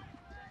 Clark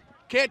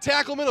can't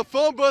tackle him in a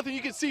phone booth, and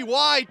you can see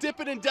why.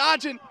 Dipping and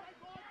dodging.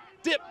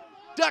 Dip,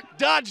 duck,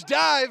 dodge,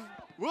 dive.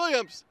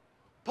 Williams,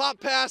 pop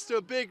pass to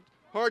a big,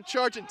 hard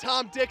charging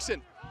Tom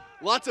Dixon.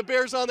 Lots of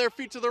Bears on their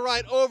feet to the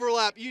right.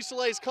 Overlap.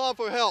 UCLA's calling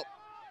for help.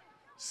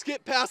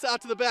 Skip pass out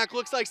to the back.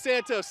 Looks like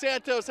Santos.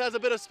 Santos has a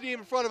bit of speed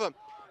in front of him.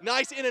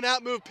 Nice in and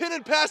out move. Pin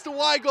and pass to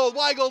Weigold.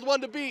 Weigold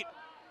one to beat.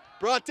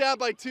 Brought down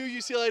by 2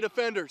 UCLA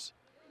defenders.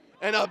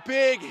 And a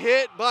big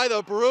hit by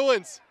the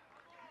Bruins.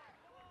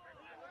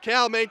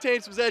 Cal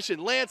maintains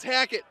possession. Lance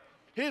Hackett,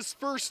 his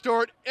first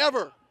start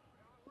ever.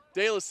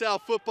 De La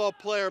Salle football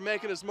player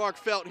making his mark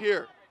felt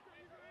here.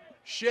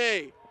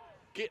 Shea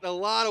getting a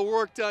lot of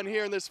work done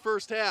here in this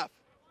first half.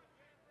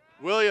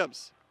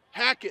 Williams,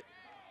 Hackett.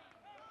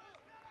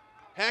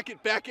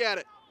 Hackett back at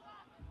it.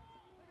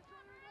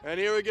 And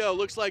here we go.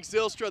 Looks like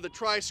Zylstra, the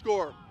try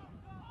scorer.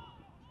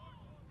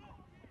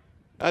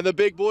 And the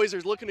big boys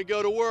are looking to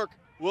go to work.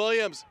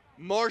 Williams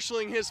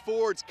marshaling his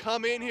forwards.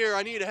 Come in here.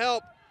 I need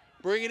help.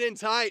 Bring it in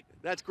tight.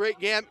 That's great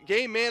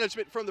game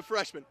management from the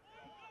freshman.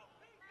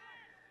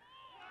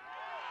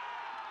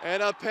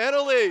 And a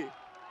penalty.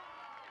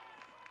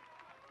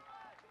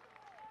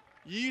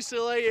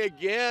 UCLA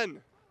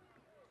again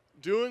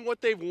doing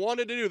what they've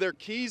wanted to do. Their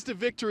keys to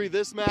victory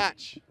this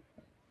match.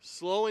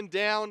 Slowing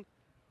down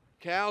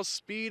Cal's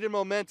speed and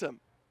momentum.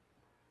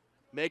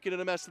 Making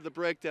it a mess of the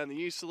breakdown.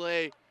 The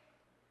UCLA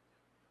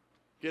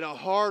get a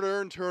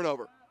hard-earned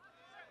turnover.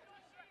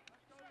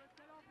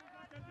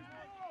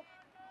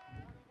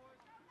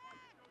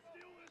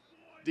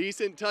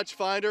 Decent touch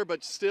finder,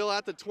 but still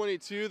at the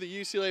 22.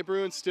 The UCLA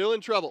Bruins still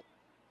in trouble.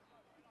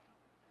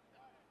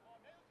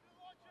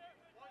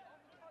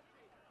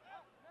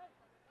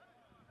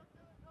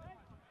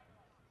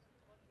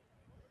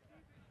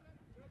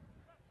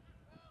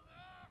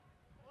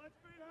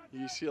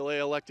 UCLA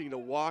electing to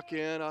walk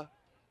in a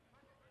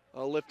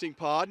lifting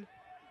pod.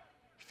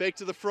 Fake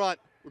to the front.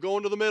 We're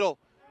going to the middle.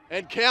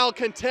 And Cal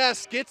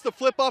contests, gets the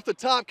flip off the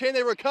top. Can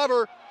they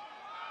recover?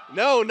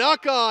 No,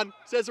 knock on,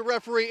 says the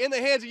referee. In the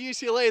hands of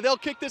UCLA, they'll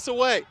kick this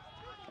away.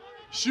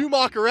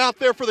 Schumacher out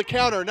there for the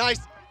counter. Nice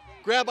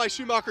grab by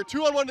Schumacher.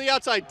 2-on-1 to the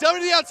outside.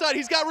 Dummy to the outside.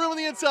 He's got room on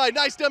the inside.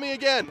 Nice dummy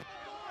again.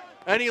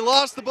 And he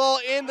lost the ball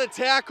in the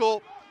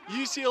tackle.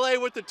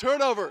 UCLA with the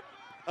turnover.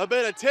 A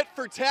bit of tit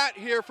for tat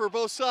here for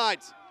both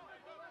sides.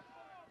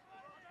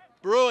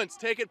 Bruins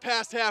take it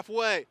past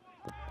halfway.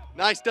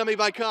 Nice dummy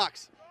by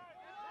Cox.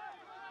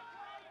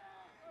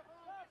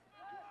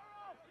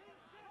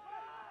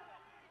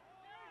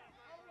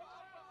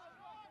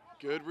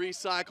 Good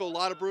recycle, a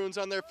lot of Bruins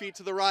on their feet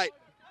to the right.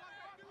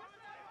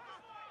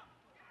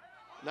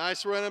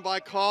 Nice running by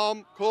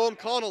Colm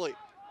Connolly.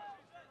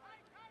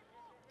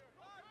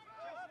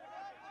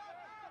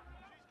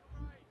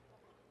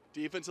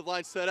 Defensive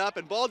line set up,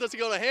 and ball doesn't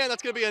go to hand.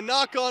 That's going to be a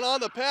knock-on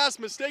the pass.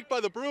 Mistake by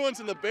the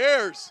Bruins and the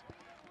Bears.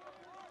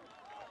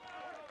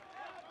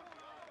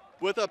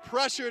 With a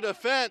pressure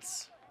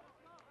defense.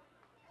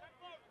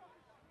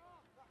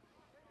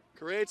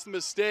 Creates the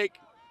mistake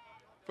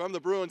from the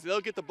Bruins. They'll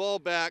get the ball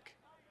back.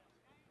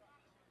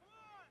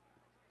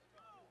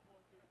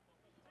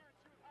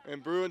 In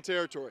Bruin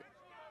territory.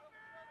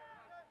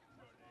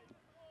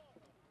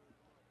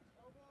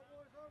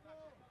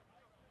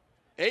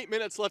 Eight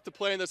minutes left to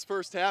play in this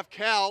first half.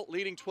 Cal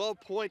leading 12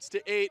 points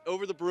to 8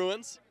 over the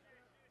Bruins.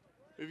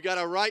 We've got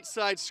a right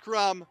side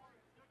scrum,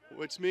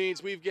 which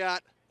means we've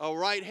got a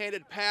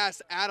right-handed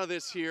pass out of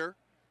this here.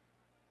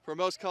 For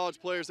most college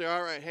players, they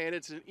are right-handed.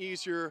 It's an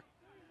easier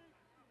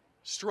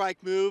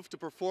strike move to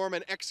perform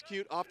and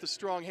execute off the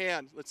strong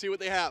hand. Let's see what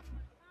they have.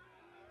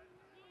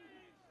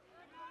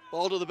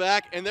 Ball to the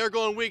back, and they're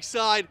going weak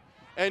side.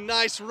 And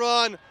nice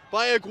run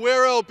by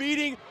Aguero,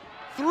 beating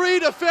 3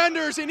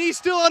 defenders, and he's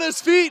still on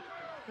his feet.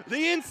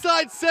 The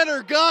inside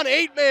center, gone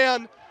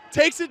 8-man,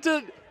 takes it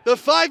to the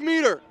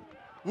 5-meter.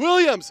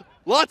 Williams,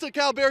 lots of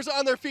Cal Bears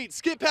on their feet.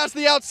 Skip past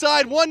the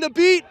outside, 1 to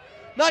beat.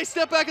 Nice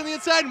step back on the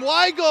inside, and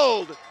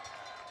Weigold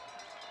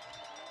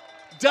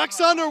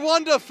ducks under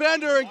 1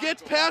 defender and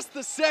gets past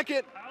the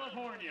second.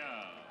 California.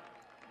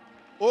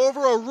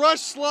 Over a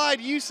rush slide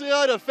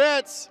UCLA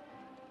defense.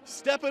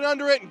 Stepping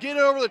under it and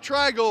getting over the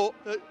triangle,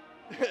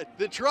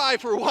 the try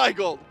for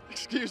Weigold,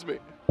 excuse me.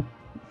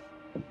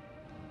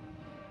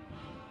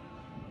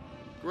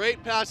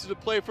 Great passage to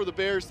play for the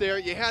Bears there.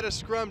 You had a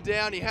scrum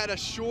down, you had a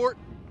short,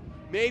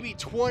 maybe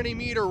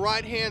 20-meter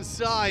right-hand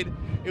side.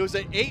 It was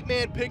an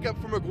 8-man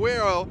pickup from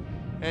Aguero,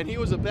 and he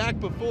was a back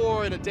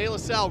before and a De La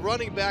Salle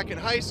running back in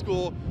high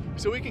school,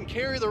 so he can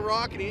carry the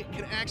rock and he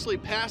can actually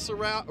pass the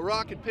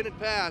rock and pin and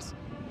pass.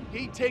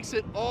 He takes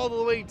it all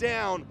the way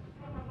down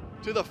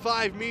to the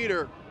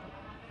 5-meter.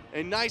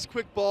 A nice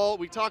quick ball.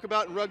 We talk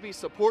about in rugby,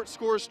 support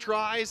scores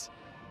tries.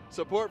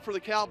 Support for the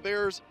Cal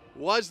Bears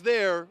was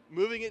there,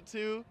 moving it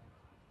to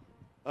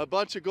a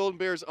bunch of Golden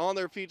Bears on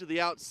their feet to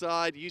the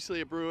outside.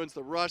 UCLA Bruins,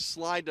 the rush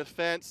slide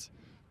defense.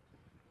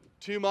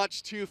 Too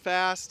much, too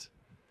fast.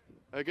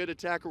 A good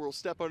attacker will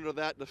step under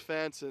that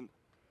defense, and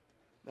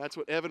that's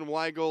what Evan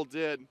Weigold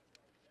did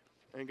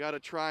and got a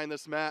try in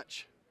this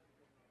match.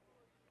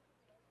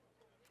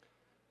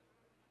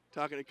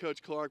 Talking to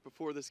Coach Clark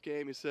before this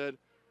game, he said,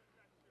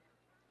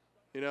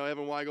 you know,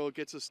 Evan Weigold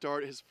gets a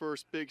start, his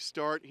first big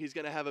start. He's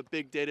going to have a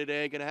big day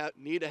today, going to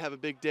need to have a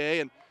big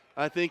day, and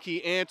I think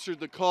he answered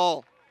the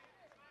call.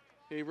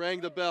 He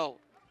rang the bell.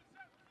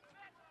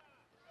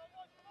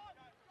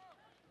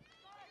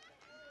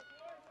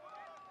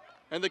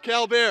 And the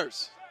Cal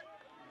Bears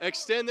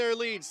extend their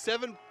lead,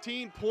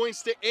 17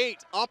 points to 8.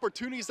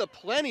 Opportunities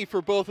aplenty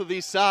for both of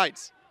these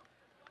sides.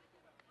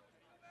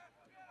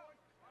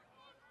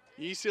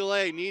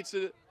 UCLA needs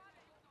to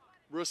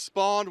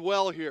respond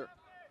well here.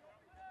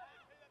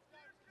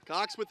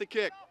 Cox with the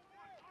kick.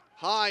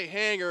 High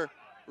hanger,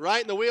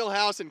 right in the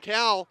wheelhouse, and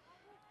Cal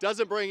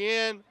doesn't bring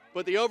in,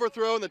 but the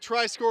overthrow and the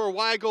try scorer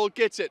Weigold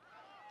gets it.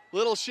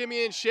 Little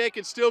shimmy and shake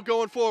and still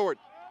going forward.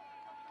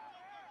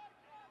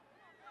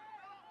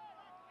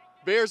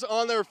 Bears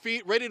on their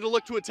feet, ready to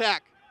look to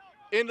attack.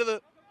 Into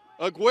the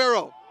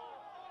Aguero.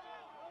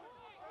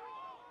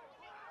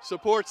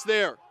 Supports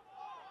there.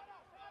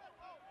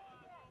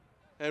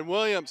 And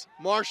Williams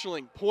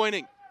marshaling,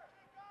 pointing.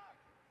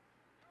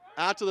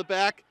 Out to the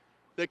back.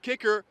 The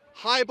kicker,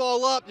 high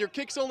ball up. Your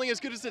kick's only as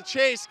good as the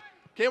chase.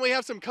 Can we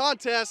have some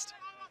contest?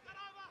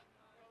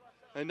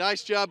 A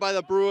nice job by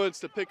the Bruins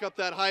to pick up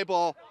that high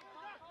ball.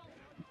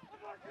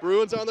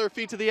 Bruins on their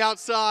feet to the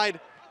outside,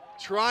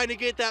 trying to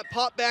get that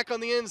pop back on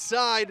the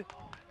inside.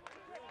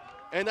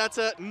 And that's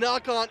a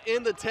knock-on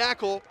in the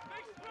tackle.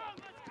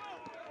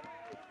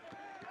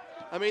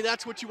 I mean,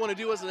 that's what you want to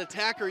do as an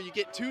attacker. You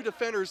get 2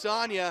 defenders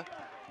on you,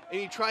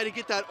 and you try to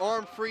get that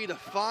arm free to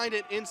find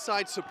an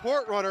inside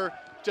support runner.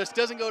 Just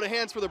doesn't go to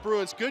hands for the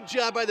Bruins. Good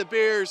job by the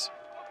Bears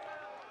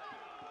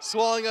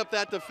swallowing up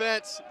that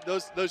defense,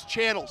 those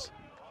channels.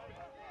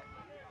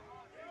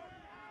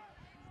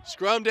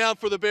 Scrum down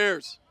for the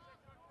Bears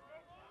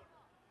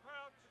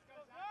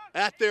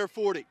at their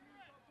 40.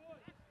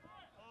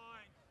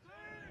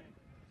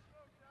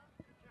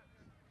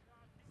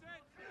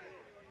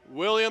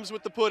 Williams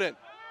with the put in.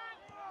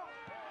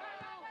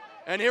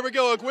 And here we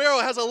go.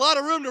 Aguero has a lot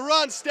of room to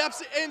run,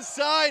 steps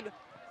inside.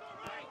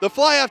 The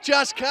fly off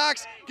Josh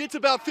Cox gets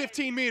about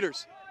 15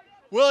 meters.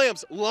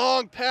 Williams,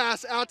 long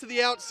pass out to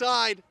the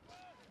outside.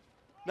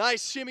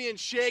 Nice shimmy and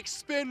shake,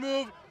 spin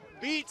move,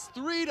 beats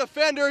 3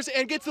 defenders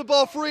and gets the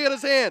ball free in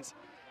his hands.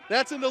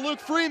 That's into Luke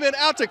Freeman,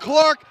 out to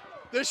Clark.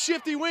 The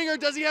shifty winger,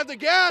 does he have the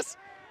gas?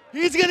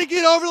 He's gonna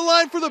get over the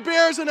line for the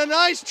Bears, and a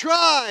nice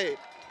try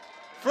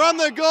from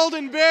the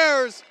Golden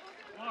Bears.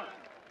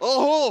 A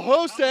whole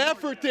host of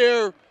effort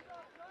there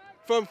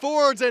from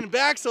forwards and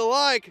backs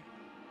alike.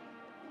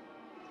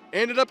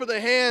 Ended up in the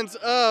hands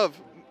of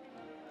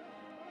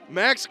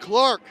Max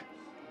Clark.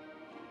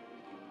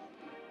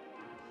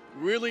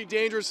 Really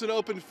dangerous in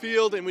open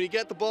field, and when you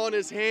get the ball in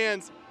his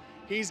hands,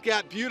 he's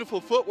got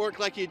beautiful footwork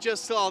like you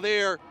just saw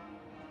there.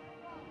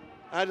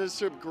 That is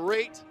some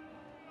great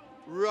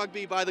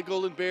rugby by the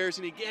Golden Bears,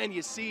 and again,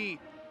 you see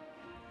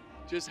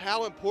just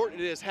how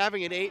important it is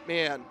having an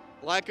 8-man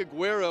like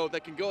Aguero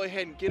that can go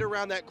ahead and get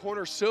around that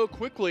corner so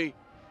quickly.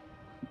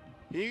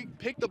 He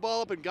picked the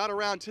ball up and got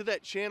around to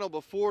that channel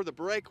before the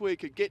breakaway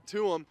could get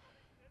to him,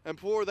 and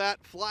before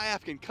that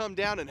fly-off can come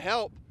down and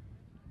help.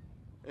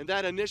 And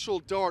that initial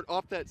dart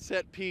off that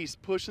set piece,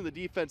 pushing the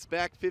defense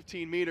back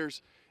 15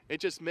 meters, it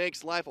just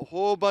makes life a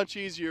whole bunch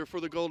easier for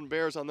the Golden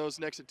Bears on those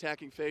next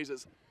attacking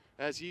phases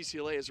as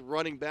UCLA is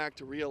running back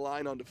to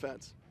realign on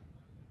defense.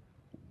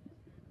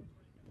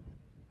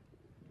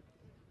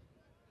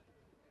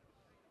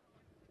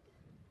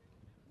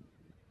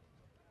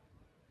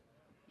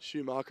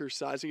 Schumacher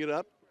sizing it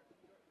up.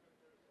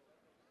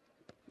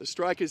 The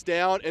strike is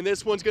down, and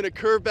this one's going to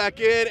curve back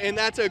in, and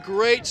that's a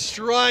great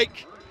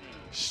strike.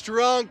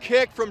 Strong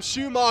kick from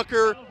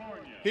Schumacher.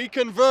 He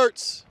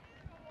converts.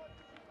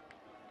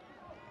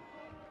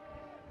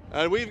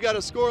 And we've got a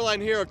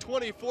scoreline here of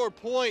 24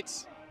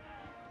 points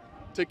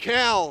to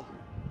Cal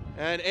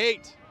and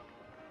 8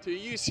 to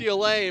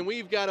UCLA, and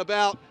we've got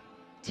about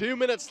 2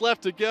 minutes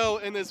left to go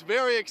in this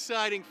very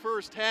exciting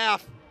first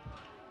half.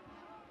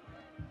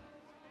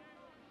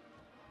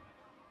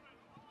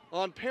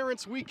 On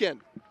Parents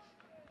Weekend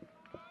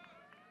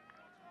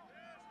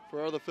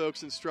for all the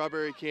folks in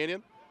Strawberry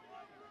Canyon.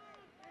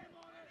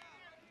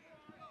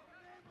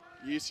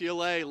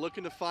 UCLA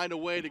looking to find a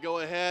way to go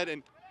ahead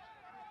and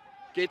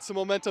get some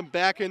momentum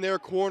back in their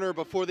corner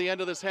before the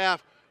end of this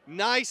half.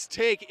 Nice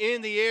take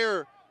in the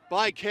air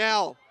by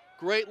Cal.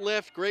 Great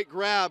lift, great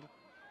grab.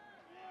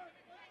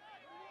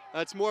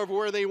 That's more of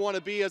where they want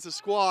to be as a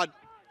squad.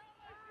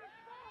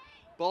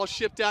 Ball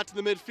shipped out to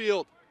the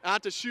midfield.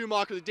 Out to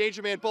Schumacher, the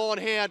danger man, ball in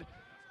hand.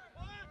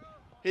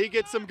 He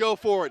gets some go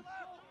forward.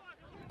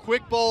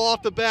 Quick ball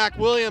off the back.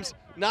 Williams,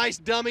 nice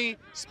dummy,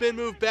 spin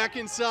move back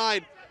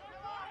inside.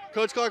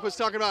 Coach Clark was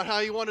talking about how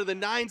he wanted the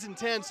 9s and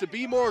 10s to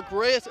be more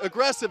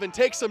aggressive and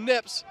take some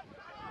nips.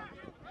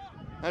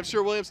 I'm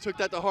sure Williams took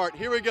that to heart.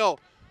 Here we go.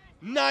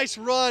 Nice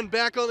run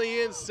back on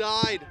the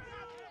inside.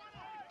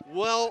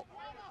 Well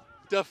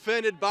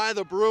defended by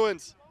the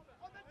Bruins.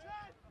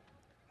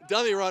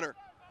 Dummy runner.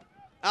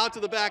 Out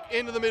to the back,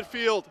 into the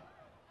midfield.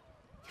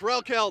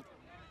 Threlkeld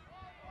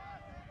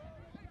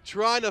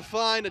trying to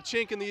find a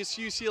chink in the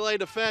UCLA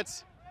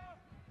defense.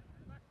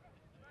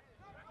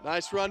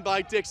 Nice run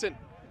by Dixon.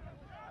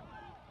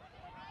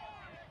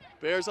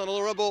 Bears on a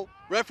little rumble.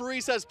 Referee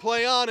says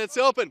play on, it's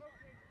open.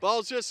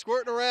 Ball's just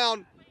squirting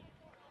around.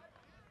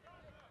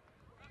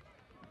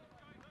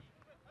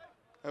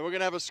 And we're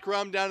gonna have a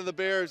scrum down to the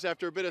Bears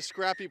after a bit of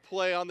scrappy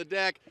play on the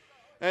deck.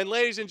 And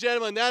ladies and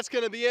gentlemen, that's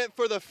gonna be it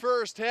for the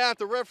first half.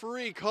 The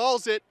referee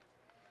calls it.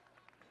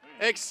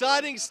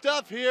 Exciting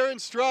stuff here in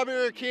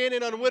Strawberry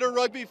Canyon on Winter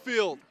Rugby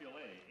Field.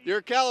 Your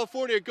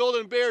California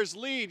Golden Bears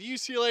lead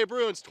UCLA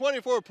Bruins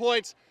 24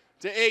 points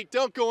to 8.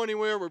 Don't go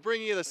anywhere. We're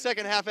bringing you the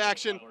second half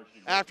action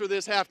after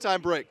this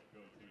halftime break.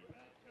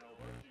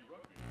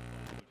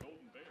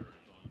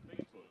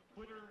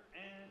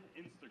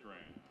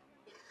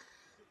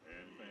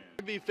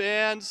 Rugby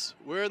fans,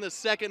 we're in the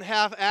second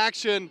half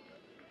action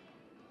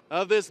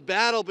of this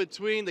battle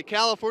between the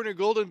California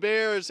Golden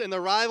Bears and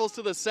the rivals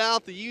to the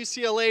south, the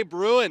UCLA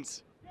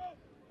Bruins.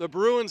 The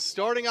Bruins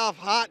starting off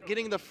hot,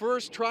 getting the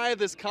first try of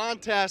this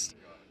contest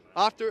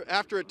after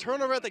a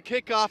turnover at the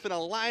kickoff and a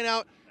line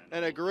out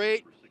and a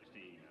great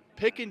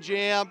pick and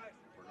jam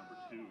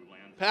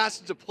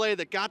passage to play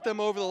that got them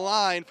over the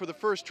line for the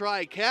first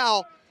try.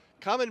 Cal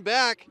coming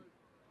back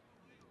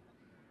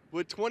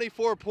with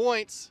 24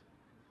 points.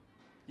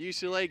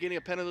 UCLA getting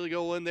a penalty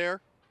goal in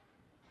there.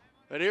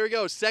 And here we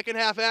go, second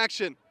half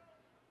action.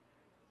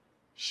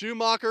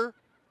 Schumacher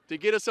to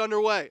get us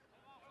underway.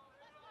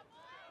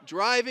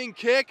 Driving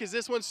kick, is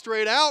this one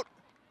straight out?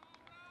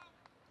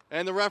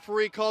 And the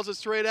referee calls it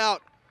straight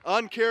out.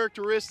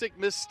 Uncharacteristic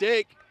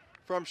mistake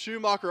from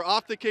Schumacher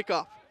off the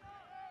kickoff.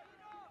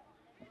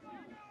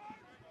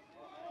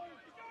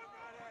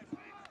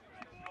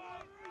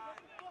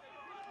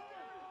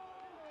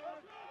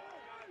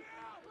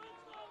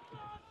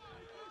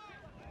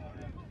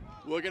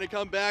 We're going to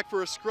come back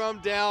for a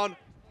scrum down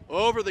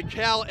over the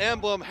Cal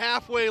emblem,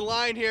 halfway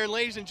line here. And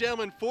ladies and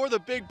gentlemen, for the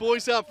big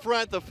boys up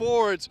front, the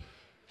forwards,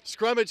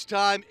 scrummage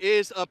time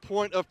is a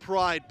point of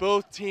pride.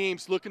 Both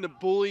teams looking to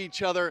bully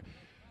each other,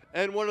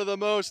 and one of the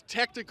most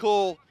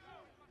technical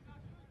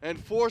and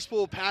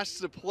forceful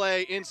passes to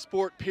play in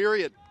sport,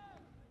 period.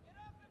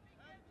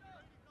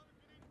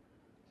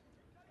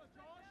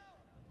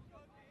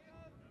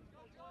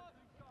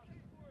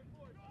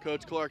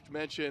 Coach Clark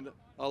mentioned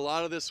a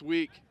lot of this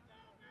week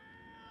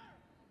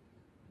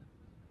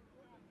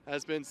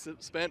has been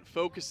spent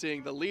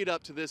focusing, the lead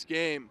up to this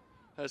game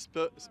has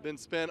been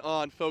spent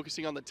on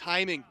focusing on the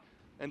timing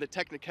and the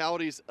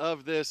technicalities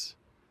of this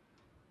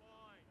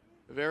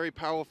very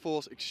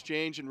powerful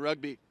exchange in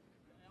rugby.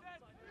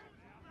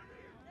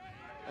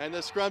 And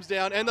the scrum's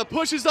down, and the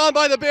push is on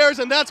by the Bears,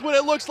 and that's what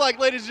it looks like,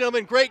 ladies and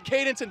gentlemen. Great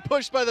cadence and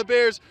push by the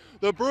Bears.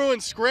 The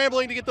Bruins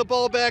scrambling to get the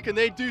ball back, and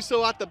they do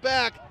so at the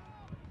back.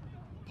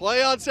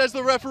 Play on, says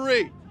the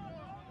referee.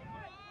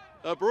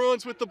 The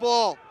Bruins with the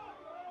ball.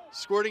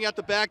 Squirting at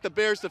the back, the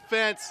Bears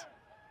defense.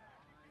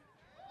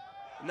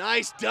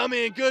 Nice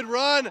dummy and good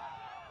run.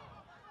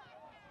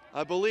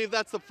 I believe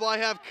that's the fly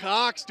half.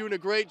 Cox doing a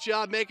great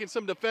job making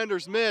some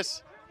defenders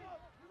miss.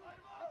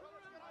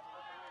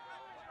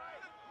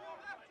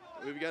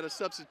 We've got a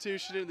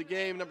substitution in the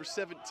game, number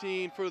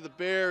 17 for the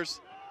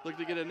Bears. Looking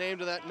to get a name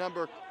to that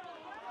number.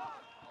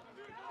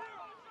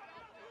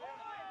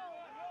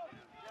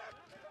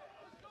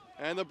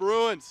 And the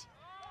Bruins,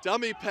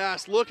 dummy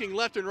pass, looking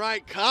left and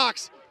right.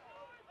 Cox,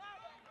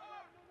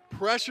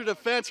 pressure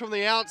defense from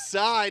the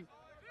outside.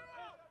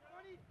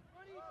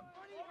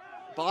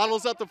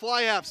 Bottles up the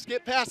fly half,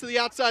 skip pass to the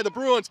outside. The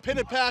Bruins, pin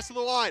and pass to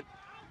the line.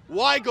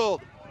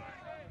 Weigold,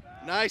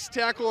 nice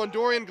tackle on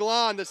Dorian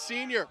Glon, the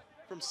senior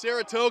from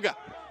Saratoga.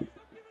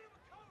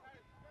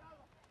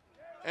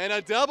 And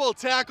a double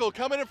tackle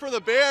coming in for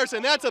the Bears,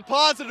 and that's a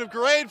positive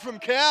grade from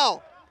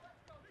Cal.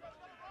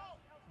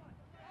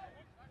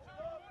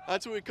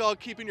 That's what we call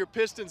keeping your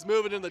pistons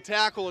moving in the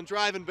tackle and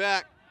driving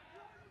back.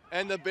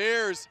 And the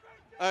Bears,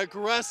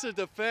 aggressive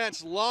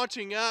defense,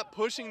 launching up,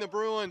 pushing the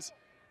Bruins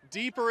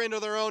deeper into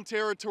their own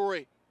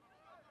territory.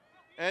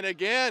 And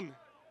again,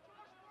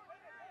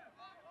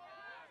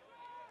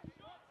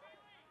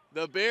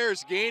 the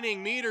Bears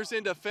gaining meters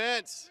in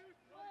defense.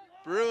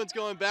 Bruins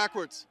going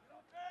backwards.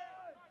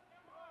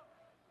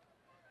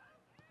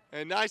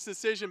 And nice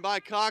decision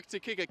by Cox to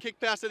kick a kick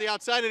pass to the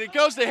outside, and it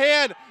goes to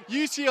hand.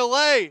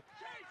 UCLA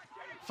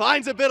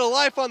finds a bit of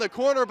life on the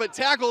corner, but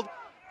tackled.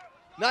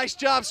 Nice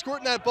job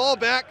squirting that ball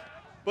back,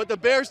 but the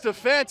Bears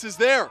defense is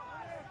there.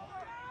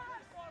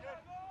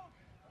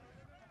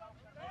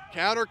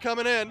 Counter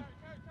coming in,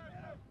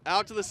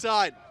 out to the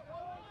side.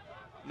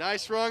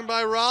 Nice run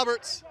by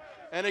Roberts.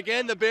 And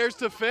again, the Bears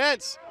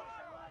defense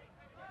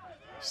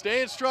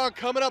staying strong,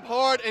 coming up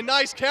hard, and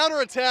nice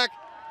counterattack.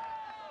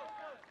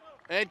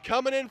 And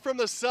coming in from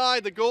the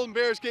side, the Golden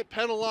Bears get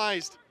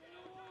penalized.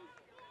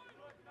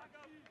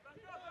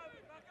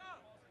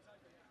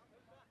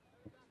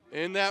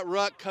 In that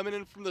ruck, coming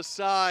in from the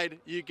side,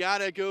 you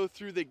gotta go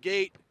through the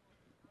gate.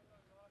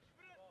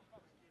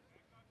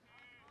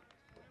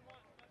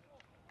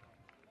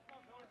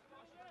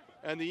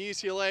 And the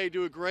UCLA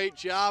do a great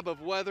job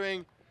of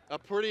weathering a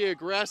pretty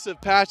aggressive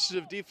patch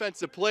of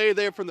defensive play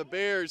there from the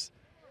Bears.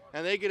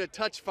 And they get a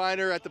touch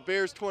finder at the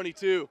Bears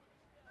 22.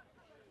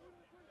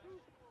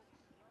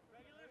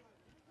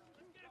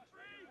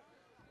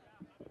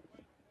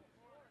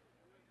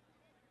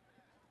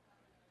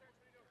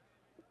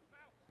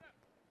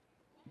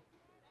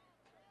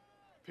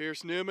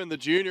 Pierce Newman, the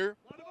junior,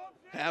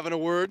 having a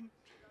word.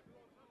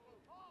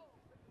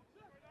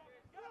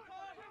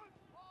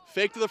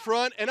 Fake to the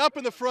front and up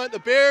in the front. The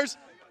Bears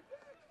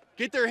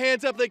get their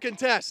hands up, they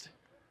contest.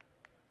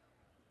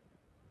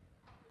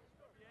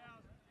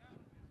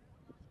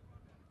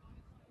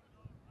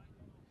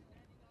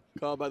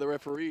 Called by the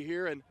referee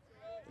here, and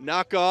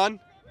knock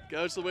on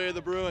goes the way of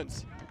the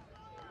Bruins.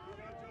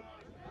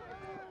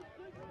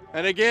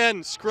 And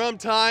again, scrum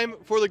time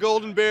for the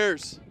Golden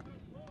Bears.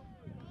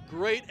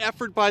 Great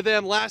effort by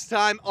them last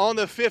time on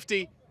the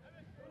 50.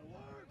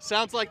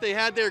 Sounds like they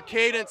had their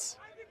cadence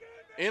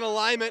in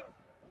alignment.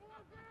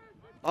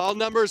 All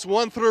numbers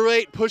 1 through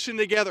 8 pushing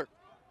together.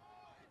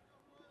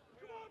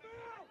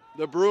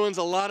 The Bruins,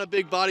 a lot of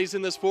big bodies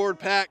in this forward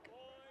pack.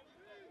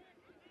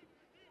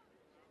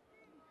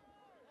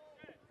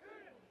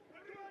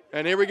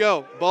 And here we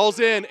go. Ball's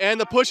in, and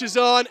the push is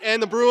on,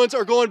 and the Bruins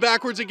are going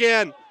backwards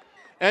again.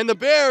 And the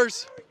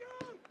Bears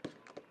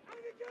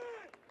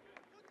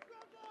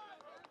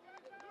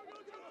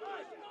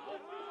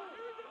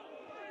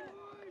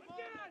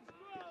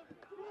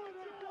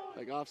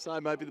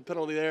offside might be the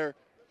penalty there.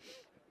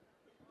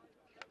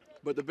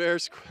 But the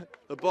Bears,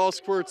 the ball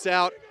squirts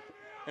out,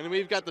 and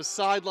we've got the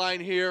sideline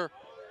here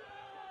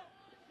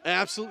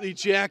absolutely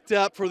jacked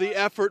up for the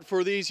effort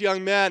for these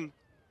young men.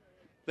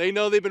 They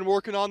know they've been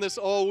working on this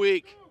all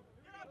week.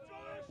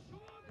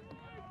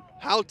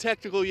 How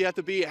technical you have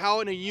to be,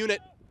 how in a unit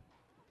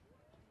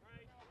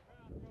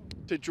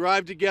to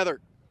drive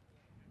together.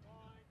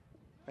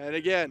 And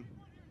again,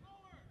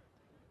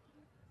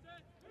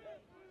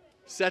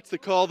 Sets the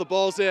call, the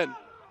ball's in.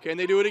 Can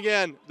they do it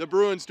again? The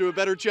Bruins do a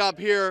better job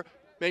here,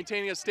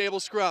 maintaining a stable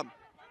scrum.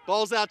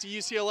 Ball's out to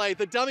UCLA,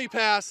 the dummy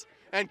pass,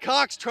 and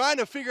Cox trying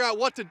to figure out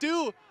what to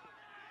do.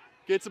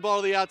 Gets the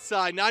ball to the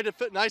outside.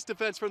 Nice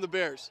defense from the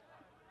Bears.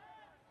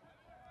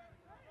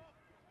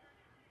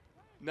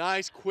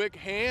 Nice quick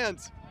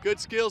hands. Good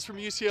skills from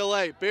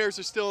UCLA. Bears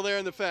are still there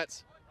in the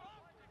fence.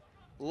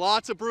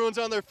 Lots of Bruins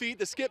on their feet.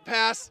 The skip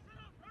pass.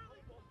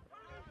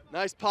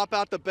 Nice pop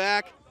out the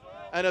back.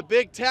 And a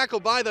big tackle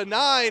by the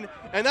 9.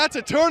 And that's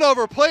a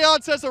turnover. Play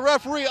on, says the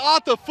referee.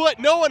 Off the foot.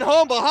 No one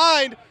home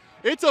behind.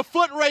 It's a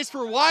foot race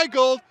for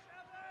Weigold.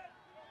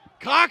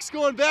 Cox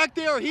going back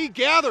there. He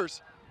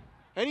gathers.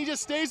 And he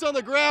just stays on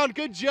the ground.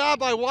 Good job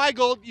by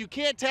Weigold. You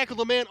can't tackle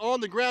the man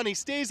on the ground. He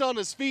stays on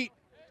his feet.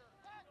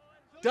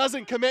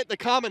 Doesn't commit the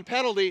common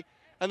penalty.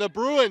 And the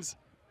Bruins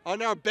are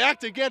now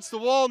backed against the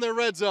wall in their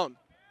red zone.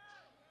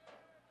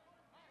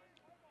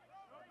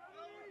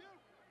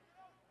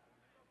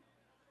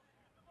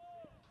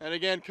 And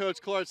again,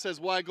 Coach Clark says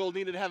Weigold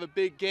needed to have a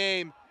big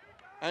game.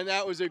 And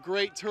that was a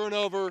great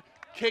turnover.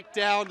 Kick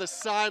down the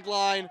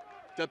sideline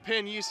to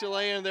pin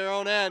UCLA in their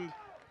own end.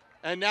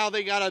 And now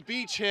they got a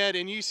beachhead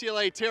in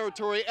UCLA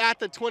territory at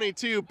the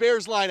 22.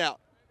 Bears line out.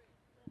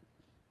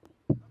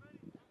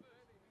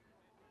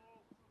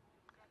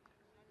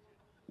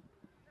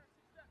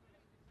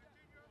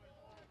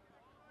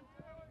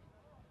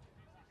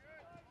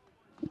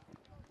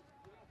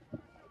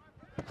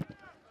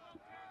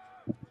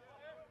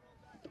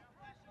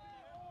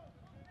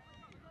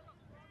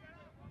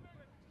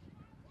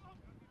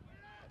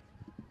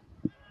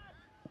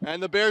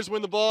 And the Bears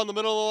win the ball in the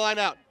middle of the line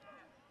out.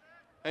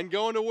 And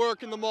going to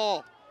work in the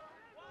maul.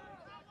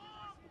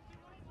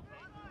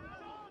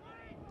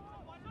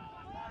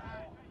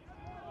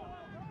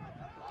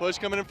 Push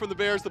coming in from the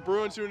Bears. The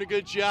Bruins doing a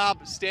good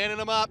job standing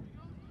them up.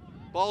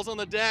 Ball's on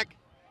the deck.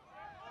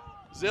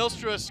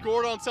 Zylstra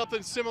scored on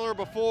something similar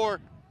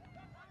before.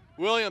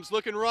 Williams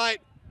looking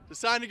right,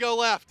 deciding to go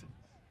left.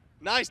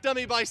 Nice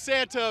dummy by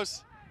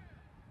Santos.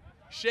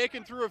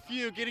 Shaking through a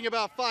few, getting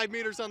about 5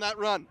 meters on that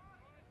run.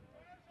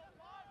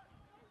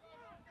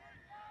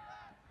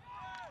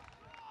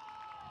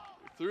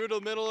 Through to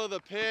the middle of the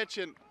pitch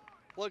and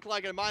looked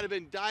like it might have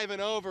been diving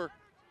over.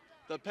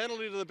 The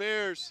penalty to the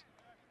Bears.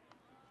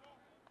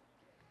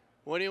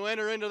 When you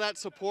enter into that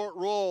support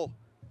role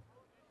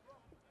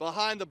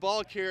behind the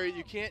ball carrier,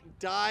 you can't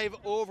dive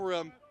over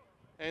him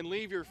and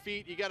leave your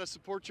feet. You got to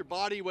support your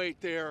body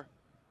weight there.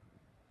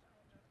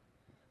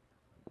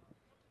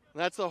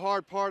 That's the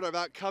hard part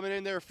about coming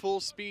in there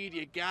full speed.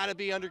 You got to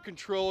be under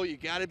control. You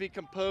got to be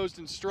composed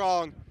and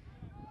strong.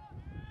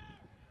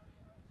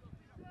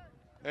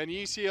 And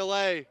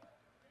UCLA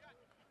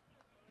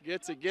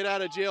gets a get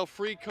out of jail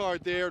free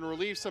card there and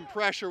relieves some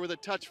pressure with a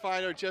touch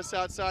finder just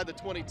outside the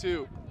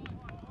 22.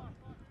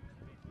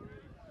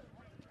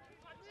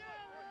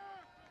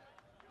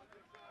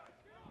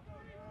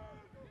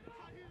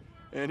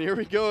 And here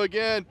we go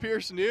again.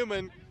 Pierce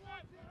Newman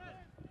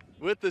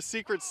with the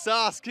secret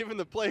sauce giving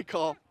the play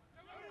call.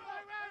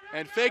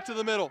 And fake to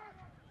the middle.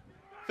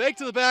 Fake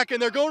to the back,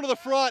 and they're going to the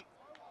front.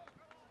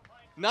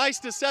 Nice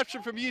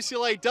deception from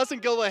UCLA.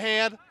 Doesn't go to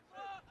hand,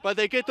 but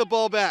they get the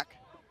ball back.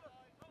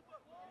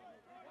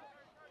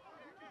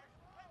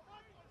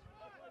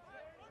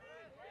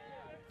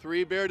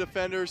 Three Bear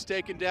defenders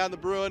taking down the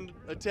Bruin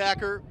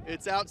attacker.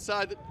 It's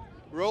outside,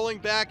 rolling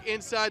back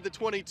inside the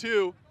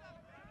 22.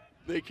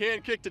 They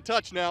can kick to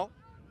touch now.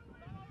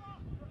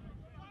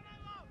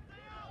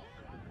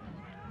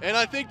 And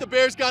I think the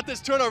Bears got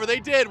this turnover. They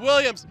did.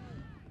 Williams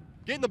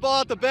getting the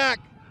ball at the back.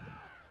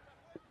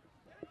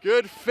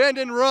 Good fend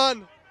and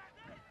run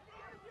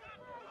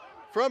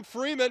from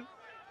Freeman.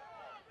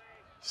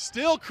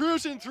 Still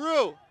cruising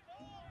through.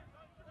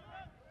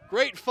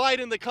 Great fight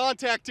in the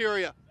contact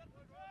area.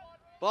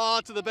 Ball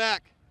out to the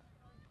back.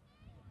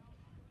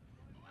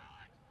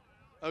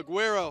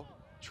 Aguero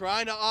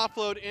trying to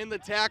offload in the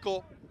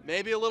tackle.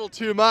 Maybe a little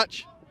too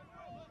much.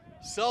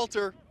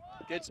 Salter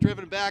gets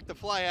driven back the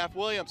fly half.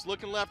 Williams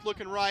looking left,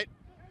 looking right.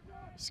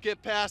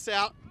 Skip pass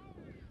out.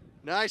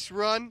 Nice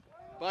run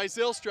by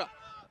Zylstra.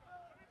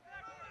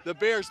 The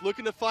Bears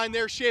looking to find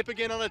their shape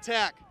again on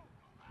attack.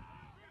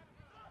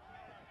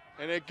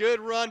 And a good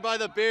run by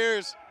the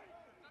Bears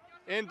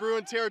in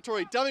Bruin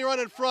territory. Dummy run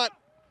in front.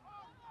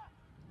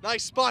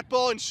 Nice spot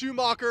ball, and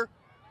Schumacher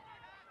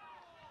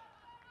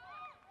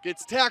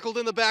gets tackled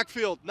in the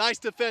backfield. Nice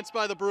defense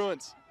by the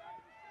Bruins.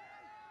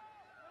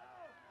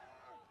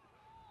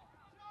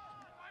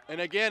 And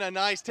again, a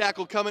nice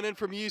tackle coming in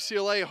from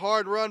UCLA.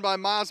 Hard run by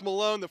Miles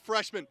Malone, the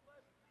freshman.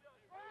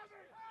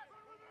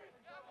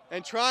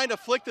 And trying to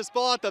flick this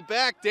ball at the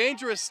back.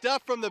 Dangerous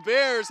stuff from the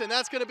Bears, and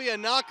that's going to be a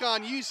knock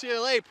on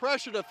UCLA.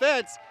 Pressure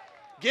defense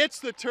gets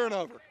the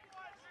turnover.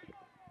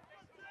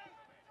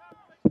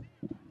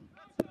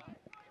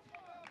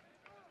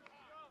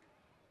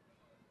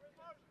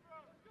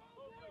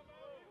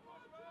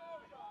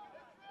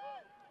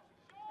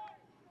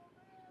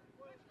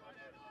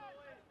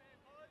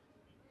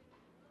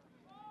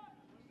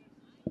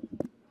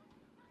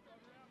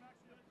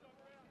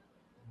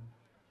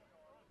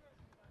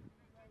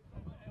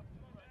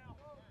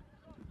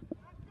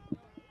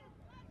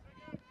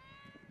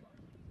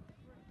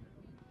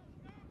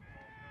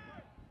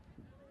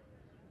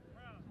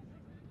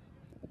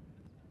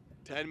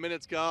 10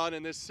 minutes gone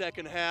in this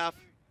second half.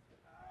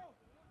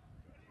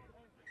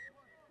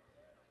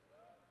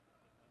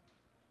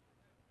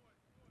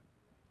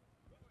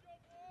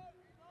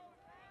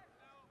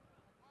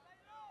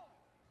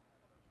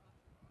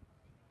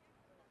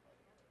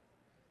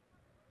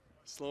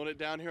 Slowing it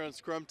down here on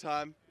scrum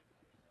time.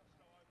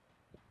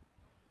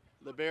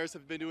 The Bears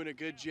have been doing a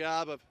good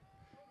job of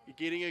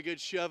getting a good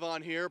shove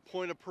on here.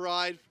 Point of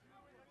pride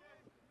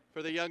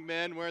for the young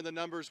men wearing the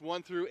numbers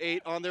 1 through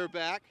 8 on their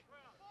back.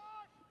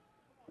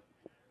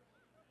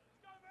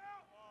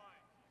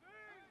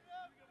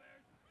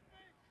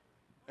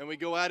 And we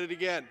go at it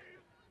again.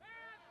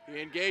 You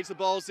engage, the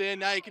ball's in,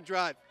 now you can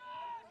drive.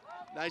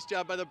 Nice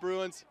job by the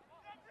Bruins,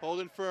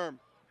 holding firm.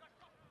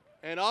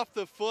 And off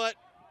the foot,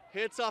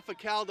 hits off a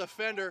Cal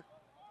defender.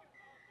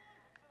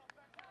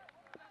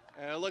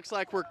 And it looks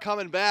like we're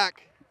coming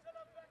back.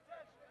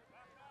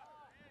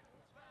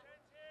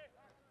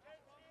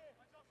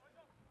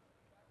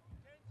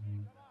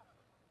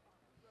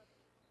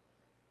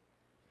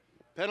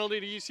 Penalty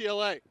to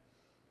UCLA.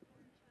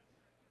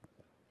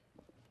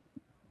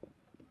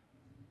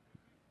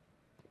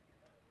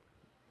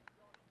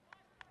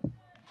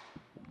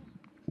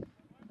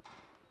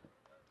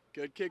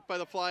 Good kick by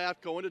the fly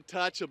half, going to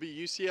touch. It'll be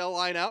UCL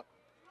line out.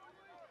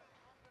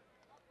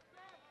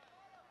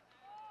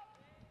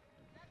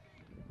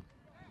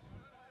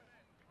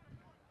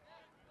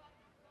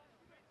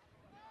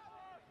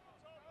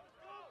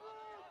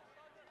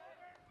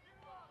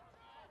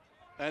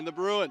 And the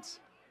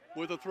Bruins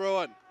with a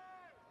throw-in.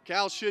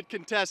 Cal should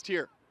contest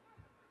here.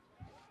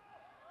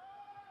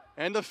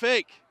 And the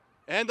fake,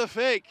 and the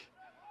fake,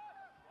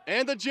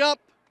 and the jump.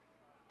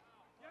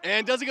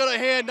 And doesn't go to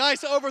hand.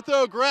 Nice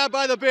overthrow, grab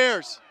by the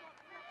Bears.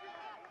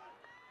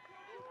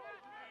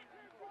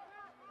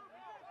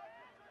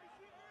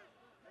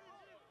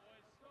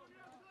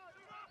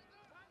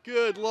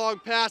 Good long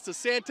pass to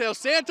Santos.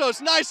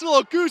 Santos, nice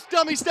little goose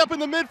dummy step in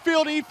the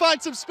midfield, and he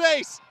finds some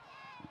space.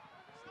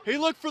 He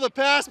looked for the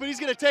pass, but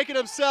he's going to take it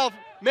himself.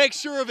 Make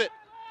sure of it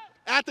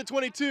at the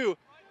 22.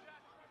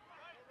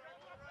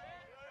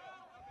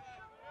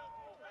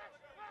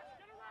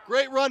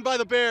 Great run by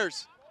the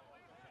Bears.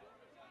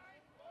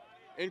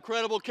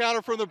 Incredible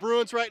counter from the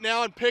Bruins right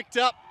now and picked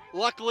up,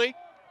 luckily.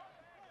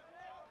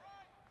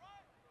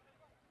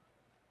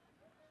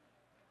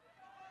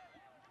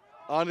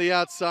 On the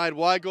outside,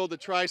 Weigel, the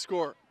try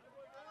scorer.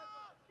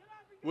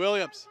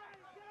 Williams.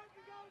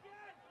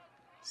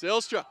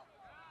 Zylstra.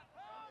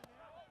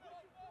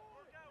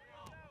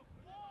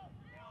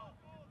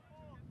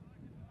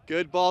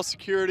 Good ball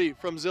security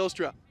from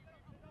Zylstra.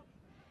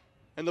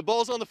 And the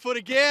ball's on the foot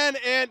again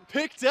and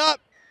picked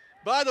up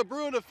by the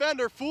Bruin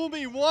defender. Fool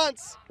me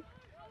once.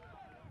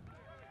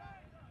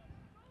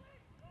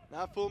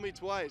 Not fool me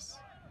twice.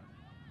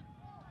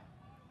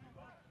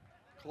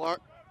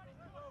 Clark.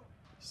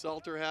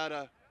 Salter had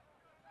a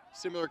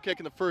similar kick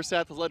in the first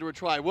half that led to a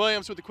try.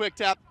 Williams with the quick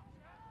tap.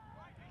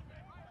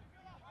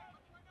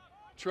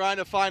 Trying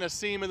to find a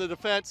seam in the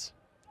defense.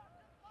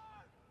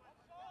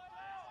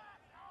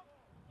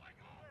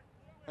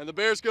 And the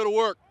Bears go to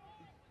work.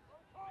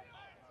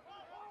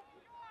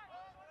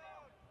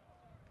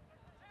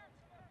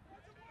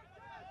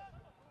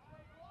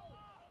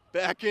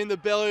 Back in the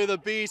belly of the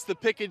beast, the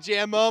pick and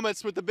jam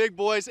moments with the big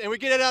boys, and we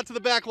get it out to the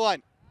back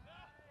line.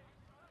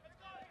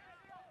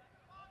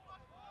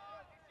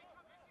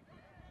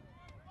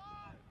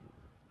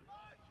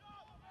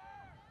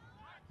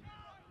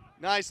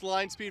 Nice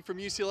line speed from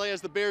UCLA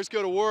as the Bears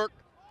go to work.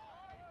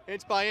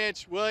 Inch by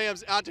inch,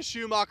 Williams out to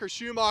Schumacher.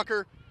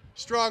 Schumacher,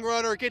 strong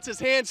runner, gets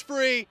his hands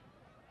free.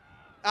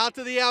 Out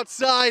to the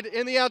outside,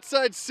 in the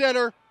outside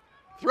center.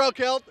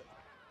 Threlkeld.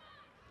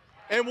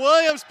 And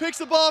Williams picks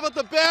the ball up at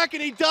the back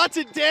and he dots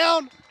it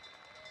down.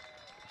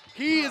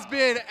 He has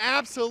been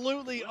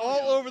absolutely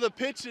all over the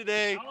pitch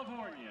today.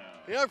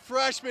 Our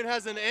freshman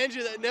has an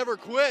engine that never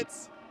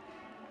quits.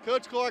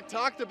 Coach Clark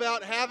talked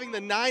about having the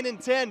 9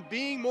 and 10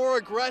 being more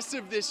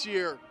aggressive this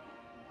year.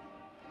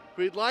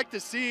 We'd like to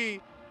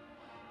see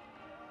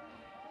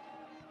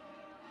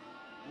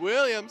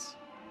Williams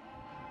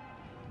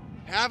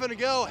having a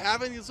go,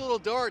 having these little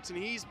darts, and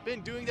he's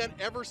been doing that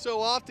ever so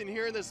often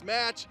here in this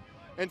match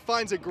and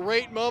finds a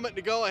great moment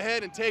to go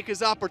ahead and take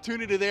his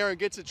opportunity there and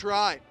gets a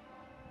try.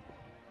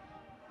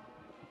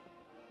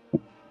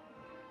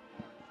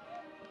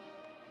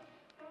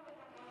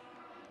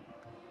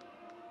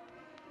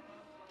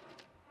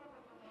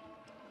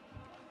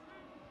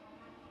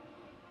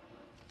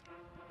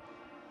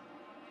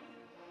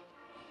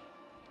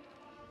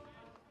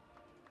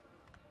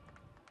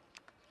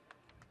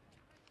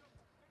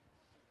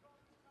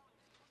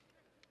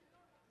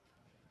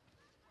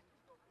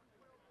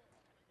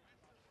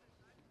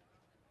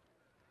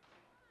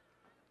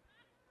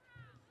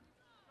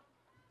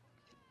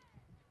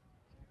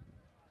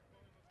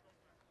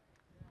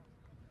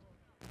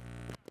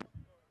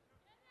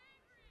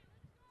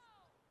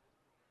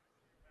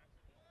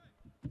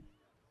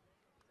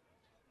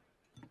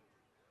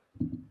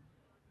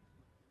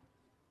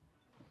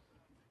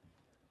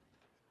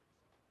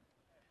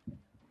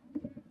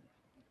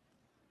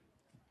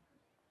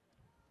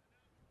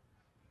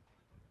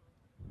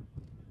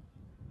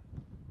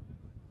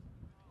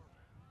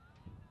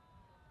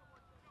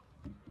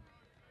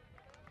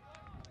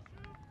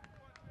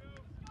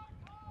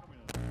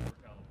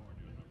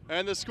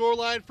 And the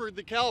scoreline for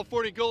the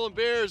California Golden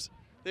Bears,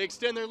 they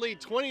extend their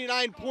lead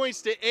 29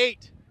 points to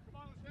 8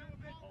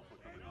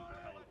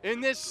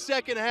 in this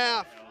second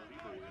half.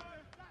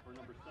 For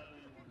number 7,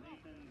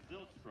 Nathan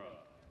Zylstra.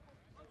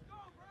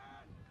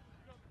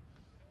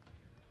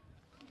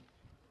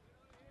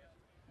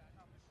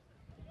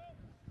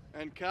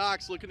 And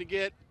Cox looking to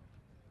get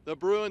the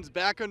Bruins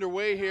back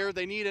underway here.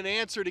 They need an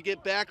answer to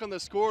get back on the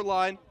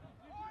scoreline.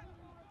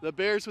 The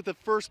Bears with the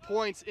first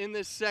points in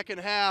this second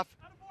half.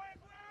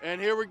 And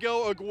here we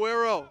go,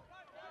 Aguero.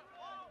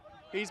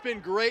 He's been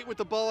great with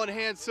the ball in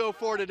hand so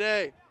far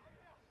today.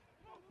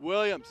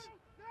 Williams.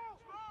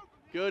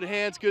 Good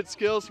hands, good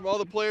skills from all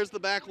the players in the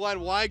back line.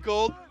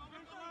 Weigold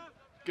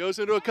goes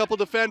into a couple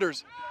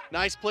defenders.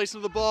 Nice place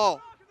of the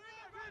ball.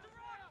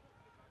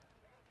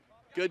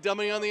 Good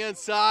dumping on the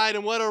inside,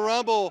 and what a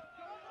rumble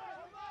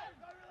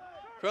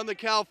from the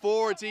Cal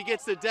forwards. He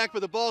gets the deck, but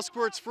the ball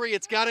squirts free.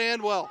 It's got to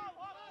end well.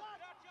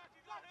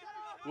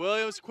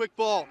 Williams, quick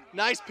ball.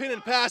 Nice pin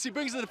and pass. He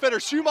brings the defender.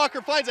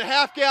 Schumacher finds a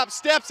half gap,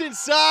 steps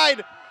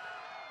inside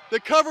the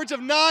coverage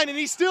of 9, and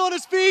he's still on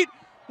his feet.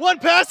 One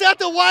pass out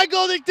to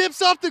Weigold. It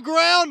dips off the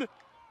ground.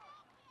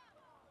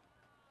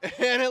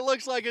 And it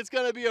looks like it's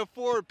going to be a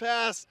forward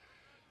pass.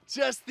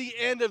 Just the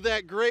end of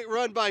that great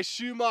run by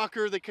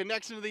Schumacher, the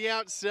connection to the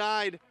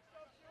outside.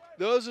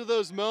 Those are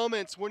those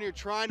moments when you're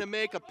trying to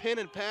make a pin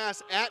and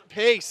pass at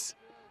pace.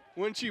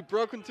 Once you've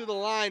broken through the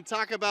line,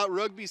 talk about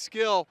rugby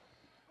skill.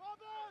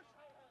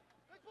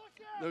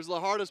 Those are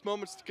the hardest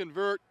moments to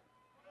convert.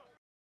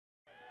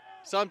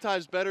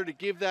 Sometimes better to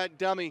give that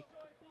dummy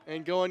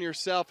and go on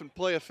yourself and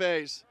play a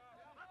phase.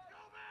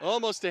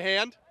 Almost a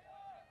hand,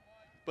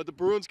 but the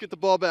Bruins get the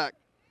ball back.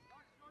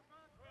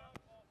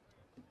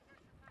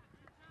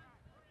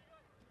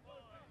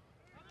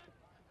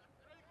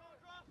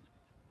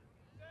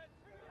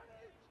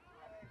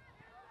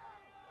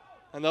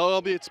 And the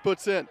Albits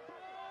puts in.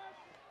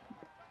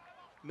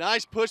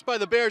 Nice push by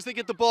the Bears. They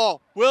get the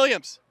ball.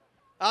 Williams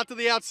out to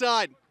the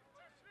outside.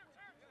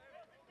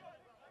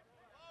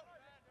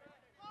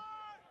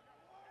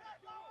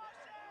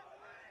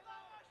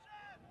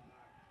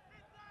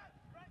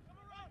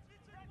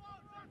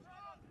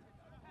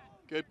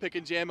 Good pick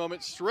and jam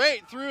moment.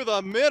 Straight through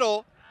the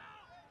middle.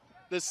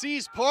 The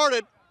seas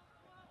parted.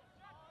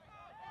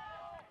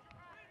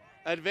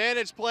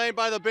 Advantage playing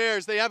by the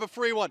Bears. They have a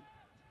free one.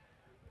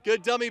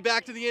 Good dummy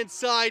back to the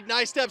inside.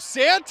 Nice step.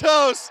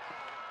 Santos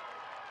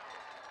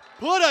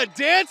put a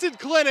dancing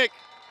clinic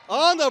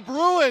on the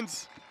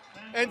Bruins.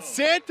 And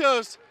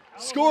Santos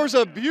scores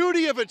a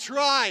beauty of a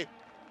try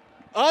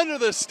under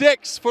the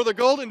sticks for the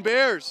Golden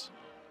Bears.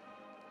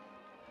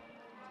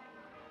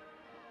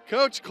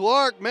 Coach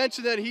Clark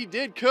mentioned that he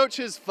did coach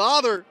his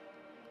father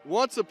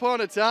once upon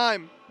a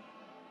time.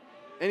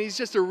 And he's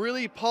just a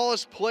really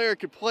polished player,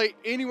 could play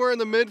anywhere in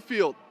the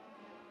midfield.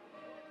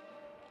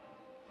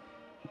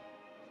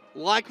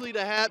 Likely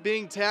to have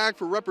being tagged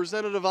for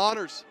representative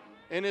honors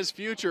in his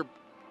future.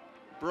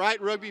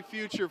 Bright rugby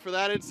future for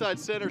that inside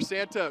center,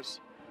 Santos.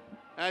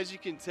 As you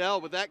can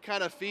tell, with that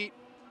kind of feet,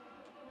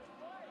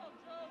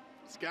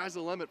 sky's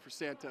the limit for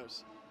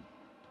Santos.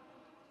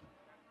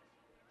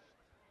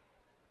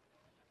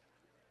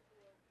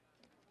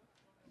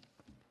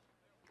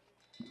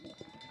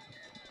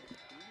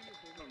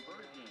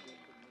 Conversion.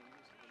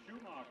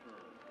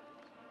 Schumacher.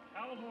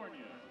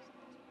 California.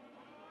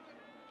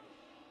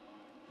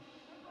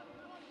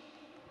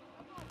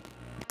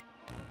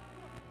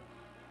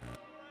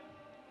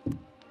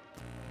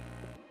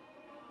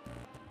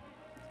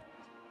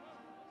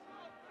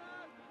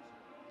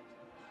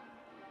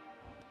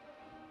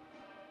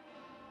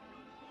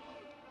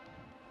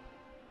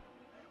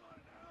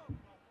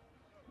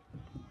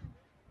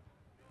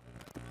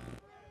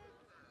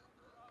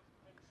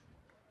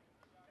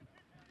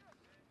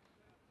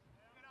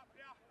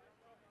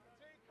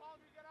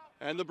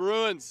 And the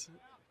Bruins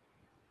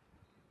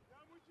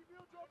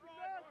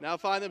now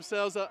find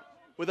themselves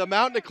with a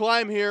mountain to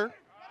climb here,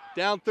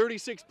 down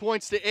 36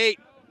 points to 8.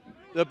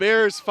 The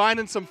Bears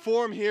finding some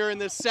form here in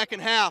this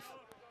second half.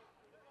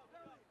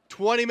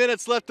 20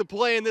 minutes left to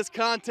play in this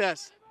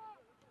contest.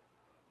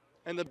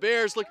 And the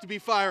Bears look to be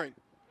firing.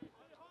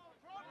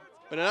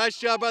 But a nice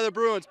job by the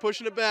Bruins,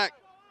 pushing it back.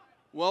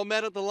 Well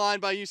met at the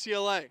line by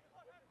UCLA.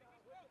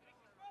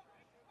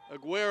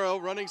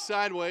 Aguero running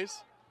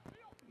sideways.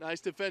 Nice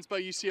defense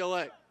by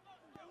UCLA.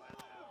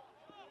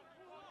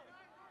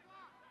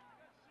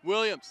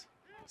 Williams,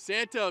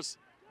 Santos,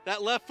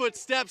 that left foot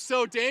step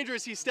so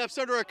dangerous, he steps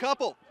under a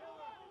couple.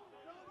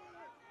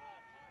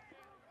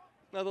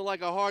 Nothing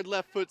like a hard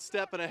left foot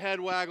step and a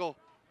head waggle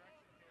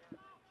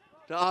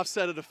to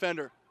offset a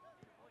defender.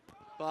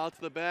 Ball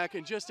to the back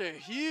and just a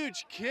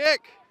huge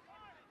kick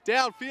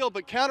downfield,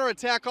 but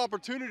counterattack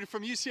opportunity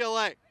from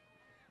UCLA.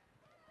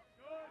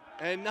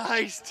 And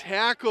nice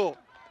tackle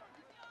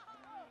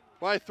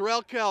by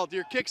Threlkeld.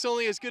 Your kick's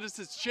only as good as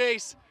its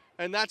chase,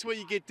 and that's what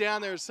you get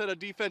down there instead of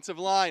defensive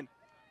line.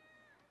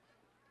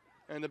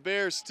 And the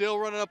Bears still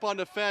running up on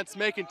defense,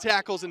 making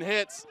tackles and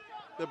hits.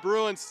 The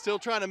Bruins still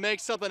trying to make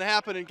something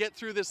happen and get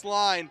through this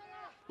line.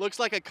 Looks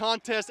like a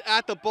contest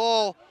at the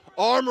ball.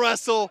 Arm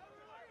wrestle.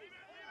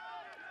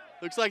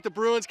 Looks like the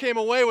Bruins came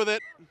away with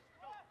it.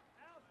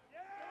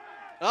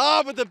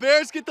 Oh, but the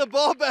Bears get the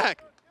ball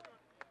back.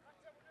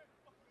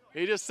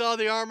 He just saw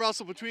the arm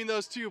wrestle between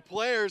those two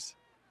players.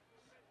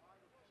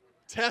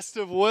 Test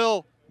of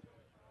will.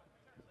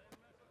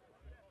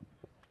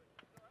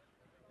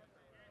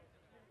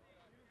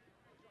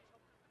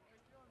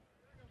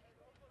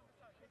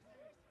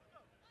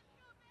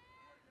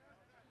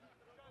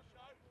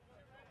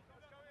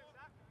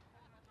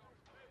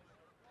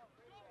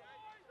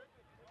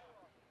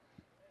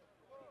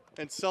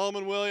 And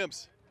Solomon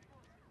Williams,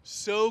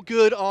 so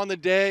good on the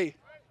day.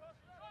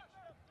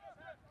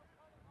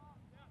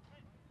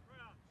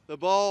 The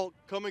ball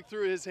coming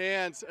through his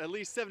hands at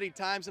least 70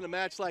 times in a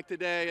match like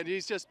today, and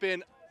he's just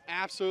been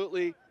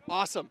absolutely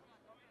awesome.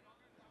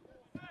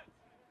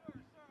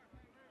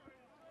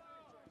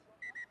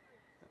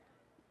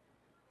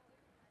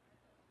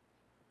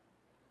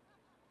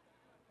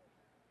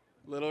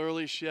 Little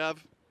early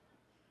shove.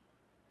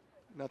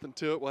 Nothing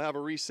to it. We'll have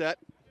a reset.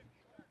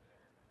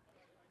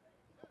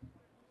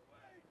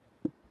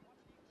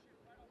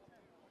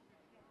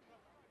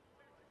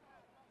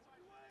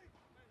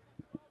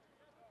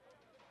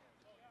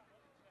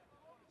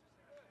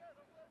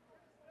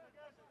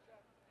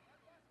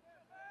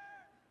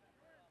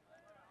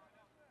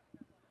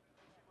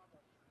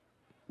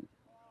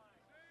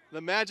 The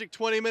magic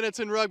 20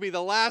 minutes in rugby,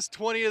 the last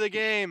 20 of the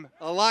game.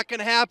 A lot can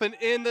happen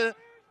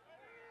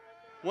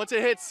once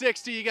it hits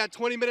 60, you got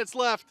 20 minutes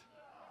left.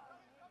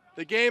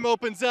 The game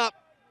opens up.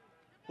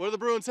 What do the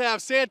Bruins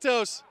have?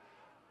 Santos,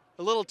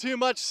 a little too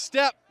much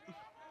step.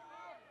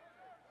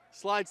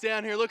 Slides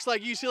down here, looks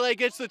like UCLA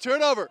gets the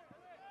turnover.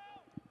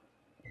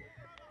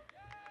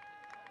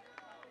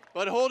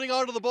 But holding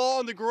onto the ball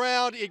on the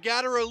ground, you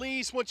gotta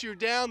release once you're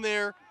down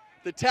there.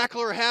 The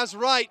tackler has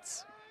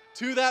rights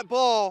to that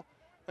ball.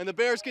 And the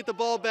Bears get the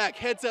ball back.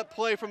 Heads up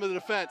play from the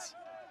defense.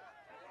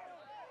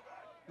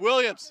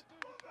 Williams.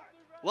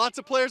 Lots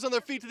of players on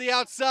their feet to the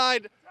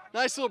outside.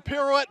 Nice little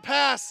pirouette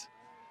pass.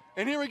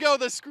 And here we go.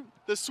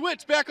 The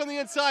switch back on the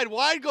inside.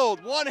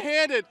 Weigold,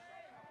 one-handed.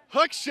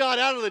 Hook shot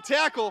out of the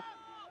tackle.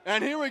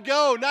 And here we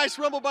go. Nice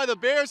rumble by the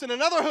Bears. And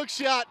another hook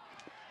shot.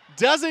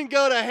 Doesn't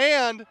go to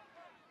hand.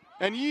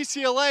 And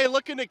UCLA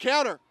looking to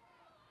counter.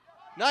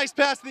 Nice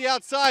pass to the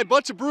outside.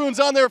 Bunch of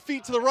Bruins on their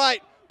feet to the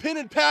right.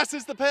 Pinnon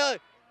passes the play.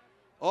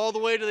 All the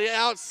way to the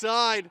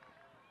outside.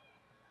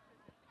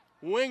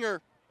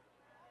 Winger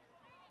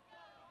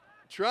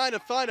trying to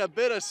find a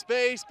bit of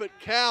space, but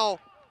Cal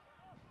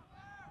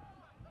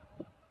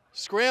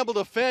scramble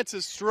defense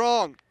is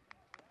strong.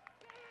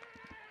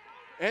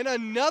 And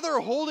another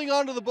holding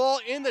onto the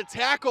ball in the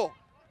tackle.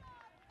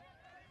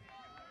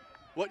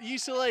 What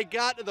UCLA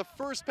got in the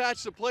first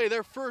patch to play,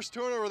 their first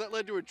turnover that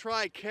led to a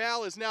try,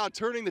 Cal is now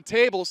turning the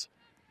tables.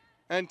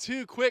 And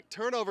two quick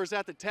turnovers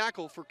at the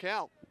tackle for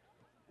Cal.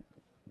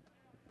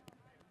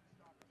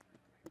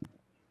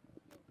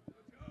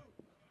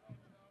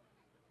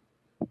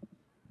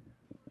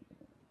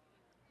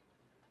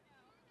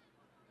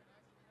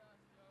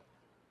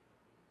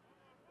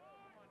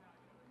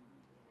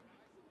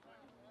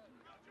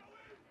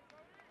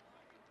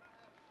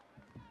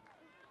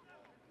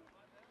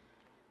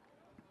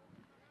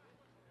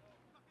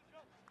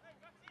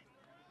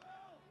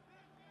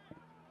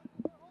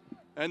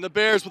 And the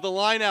Bears with a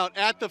line out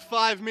at the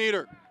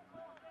 5-meter.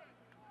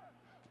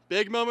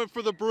 Big moment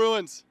for the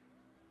Bruins.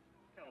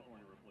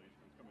 California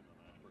replacements coming to the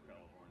match for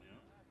California.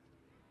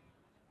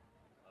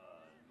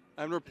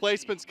 And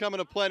replacements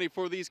coming aplenty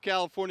for these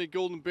California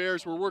Golden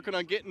Bears. We're working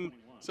on getting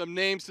some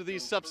names to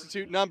these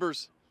substitute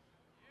numbers.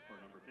 For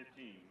number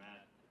 15,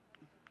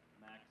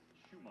 Max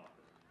Schumacher.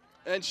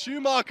 And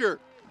Schumacher,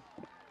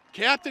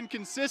 captain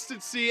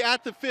consistency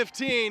at the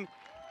 15,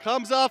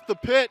 comes off the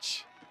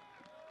pitch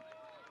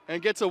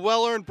and gets a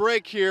well-earned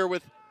break here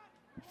with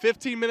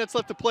 15 minutes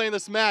left to play in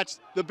this match.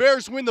 The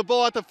Bears win the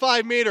ball at the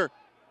 5-meter.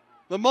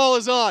 The maul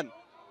is on.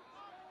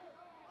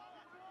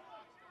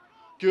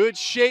 Good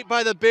shape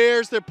by the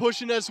Bears. They're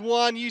pushing us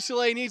one.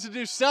 UCLA needs to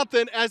do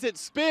something as it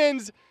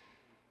spins.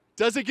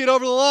 Does it get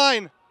over the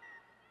line?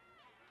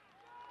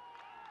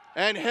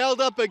 And held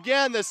up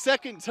again the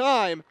second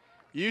time.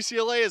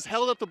 UCLA has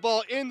held up the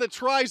ball in the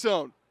try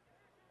zone.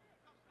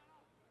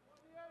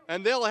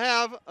 And they'll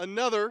have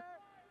another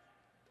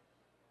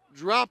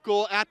drop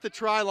goal at the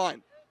try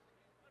line.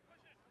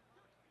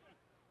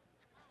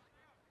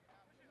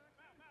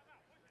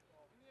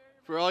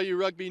 For all you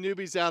rugby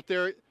newbies out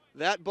there,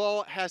 that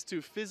ball has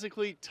to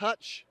physically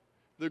touch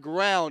the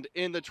ground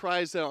in the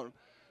try zone.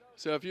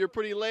 So if you're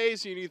pretty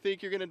lazy and you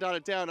think you're going to dot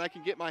it down, I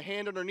can get my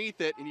hand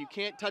underneath it and you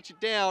can't touch it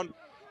down,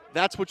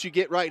 that's what you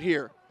get right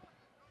here.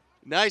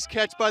 Nice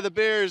catch by the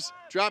Bears.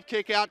 Drop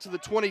kick out to the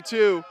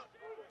 22.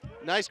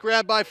 Nice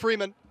grab by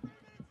Freeman.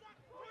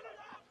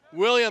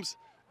 Williams.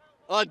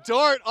 A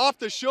dart off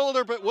the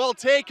shoulder, but well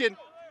taken.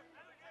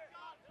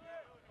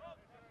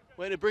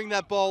 Way to bring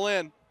that ball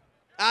in.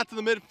 Out to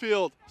the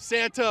midfield,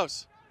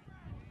 Santos.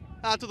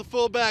 Out to the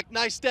fullback,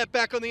 nice step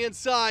back on the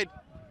inside.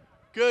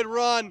 Good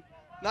run.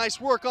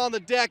 Nice work on the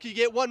deck. You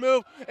get one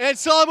move. And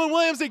Solomon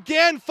Williams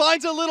again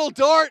finds a little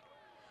dart.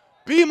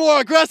 Be more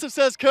aggressive,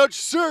 says Coach.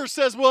 Sure,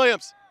 says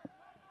Williams.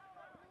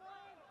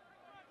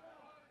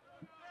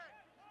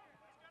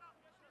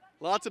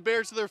 Lots of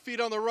Bears to their feet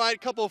on the right.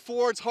 Couple of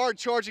forwards, hard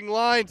charging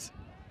lines.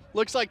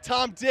 Looks like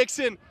Tom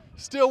Dixon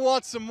still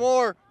wants some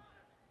more.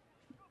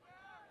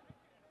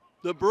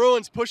 The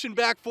Bruins pushing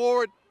back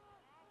forward.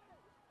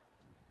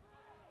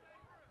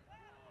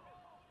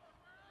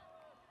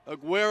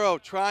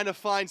 Aguero trying to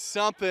find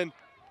something.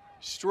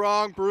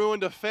 Strong Bruin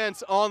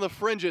defense on the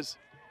fringes.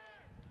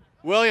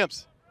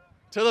 Williams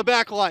to the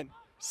back line.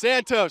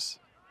 Santos.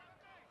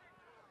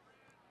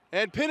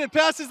 And Pinnon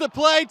passes the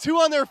play. Two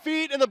on their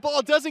feet, and the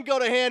ball doesn't go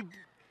to hand.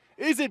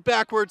 Is it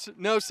backwards?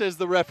 No, says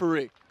the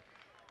referee.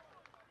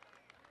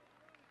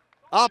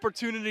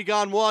 Opportunity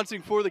gone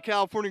wanting for the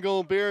California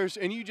Golden Bears,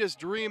 and you just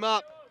dream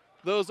up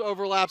those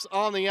overlaps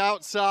on the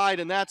outside,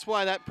 and that's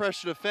why that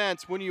pressure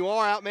defense, when you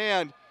are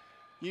outmanned,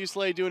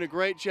 UCLA doing a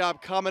great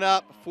job coming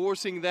up,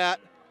 forcing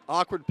that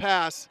awkward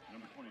pass.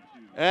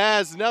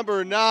 As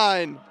number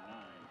 9,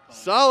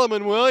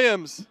 Solomon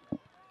Williams,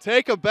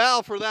 take a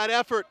bow for that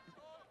effort.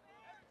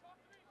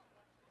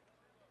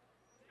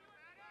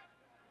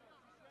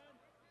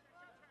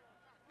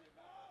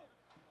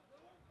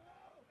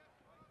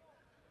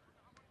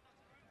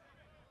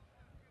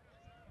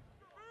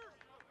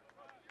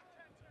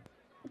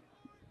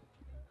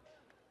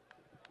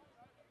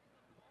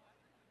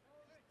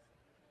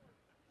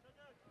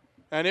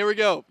 And here we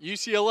go,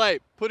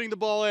 UCLA putting the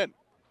ball in.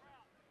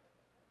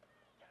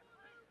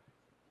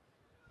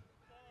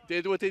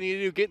 Did what they needed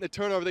to do, getting the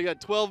turnover. They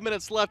got 12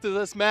 minutes left of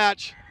this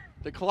match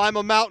to climb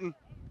a mountain.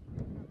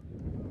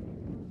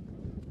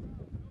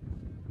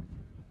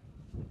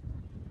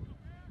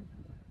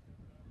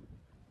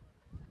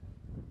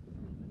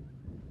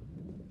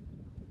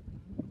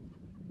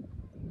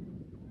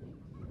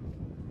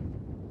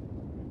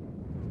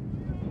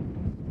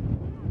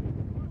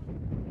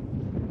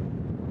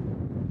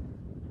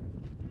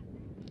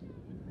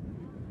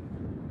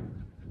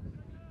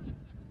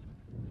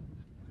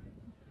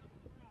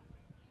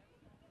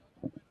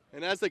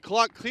 And as the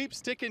clock keeps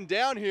ticking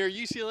down here,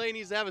 UCLA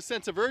needs to have a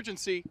sense of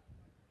urgency.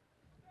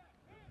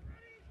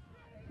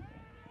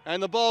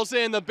 And the ball's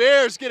in. The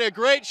Bears get a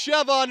great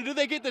shove on. Do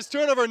they get this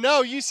turnover?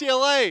 No.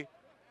 UCLA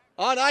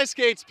on ice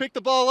skates, pick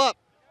the ball up,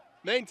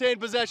 maintain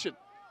possession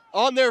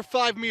on their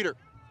 5-meter.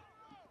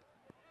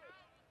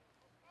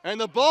 And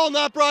the ball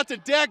not brought to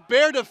deck.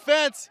 Bear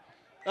defense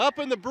up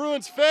in the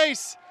Bruins'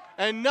 face.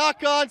 And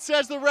knock on,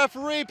 says the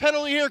referee.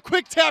 Penalty here.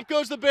 Quick tap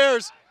goes the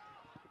Bears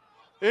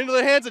into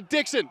the hands of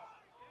Dixon.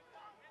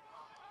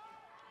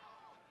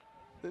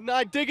 The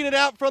Knight digging it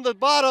out from the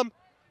bottom.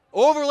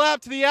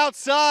 Overlap to the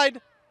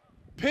outside.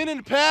 Pin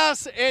and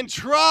pass and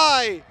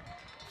try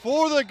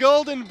for the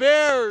Golden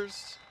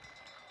Bears.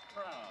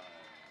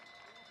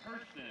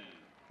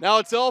 Now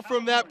it's all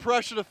from that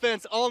pressure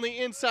defense on the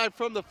inside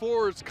from the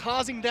forwards,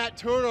 causing that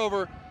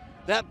turnover.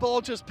 That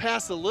ball just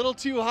passed a little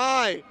too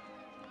high.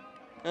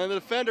 And the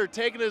defender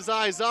taking his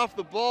eyes off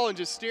the ball and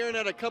just staring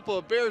at a couple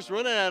of Bears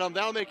running at him.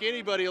 That'll make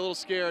anybody a little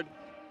scared.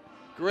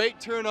 Great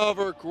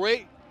turnover,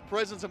 great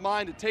presence of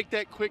mind to take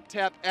that quick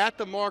tap at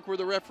the mark where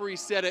the referee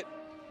said it.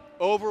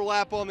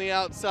 Overlap on the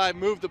outside,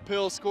 move the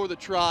pill, score the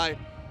try.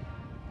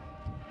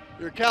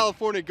 Your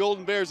California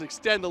Golden Bears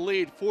extend the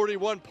lead,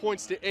 41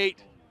 points to 8.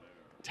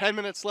 10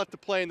 minutes left to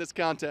play in this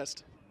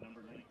contest.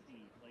 Number 19,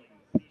 Clayton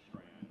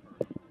Seastrand,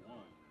 for number 1,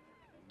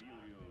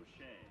 Emilio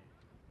Shea.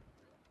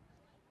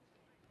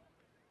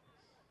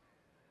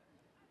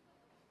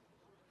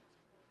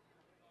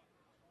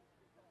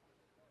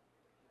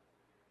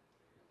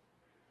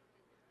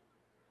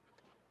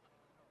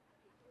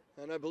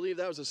 And I believe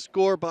that was a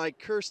score by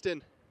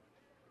Kirsten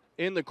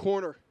in the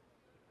corner.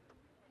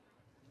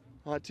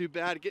 Not too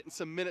bad, getting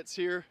some minutes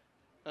here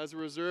as a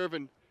reserve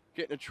and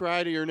getting a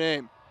try to your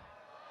name.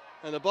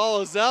 And the ball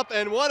is up,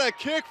 and what a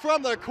kick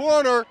from the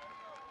corner.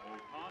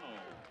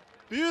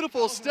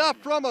 Beautiful stuff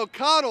from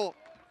O'Connell.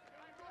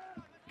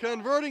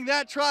 Converting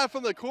that try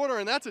from the corner,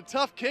 and that's a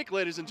tough kick,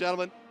 ladies and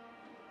gentlemen.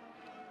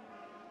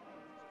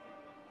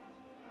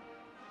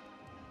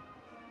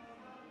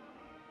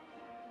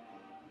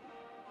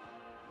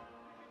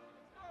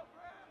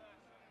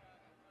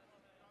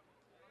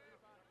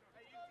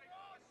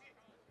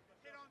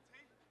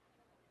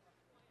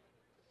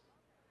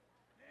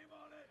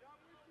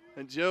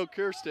 And Joe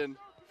Kirsten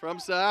from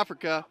South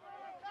Africa.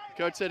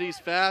 Coach said he's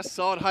fast,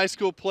 solid high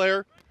school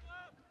player.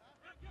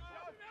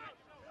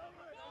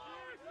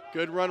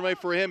 Good runway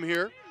for him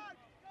here.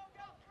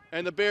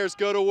 And the Bears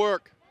go to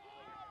work.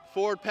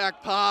 Forward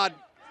pack pod.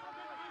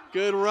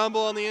 Good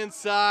rumble on the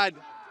inside.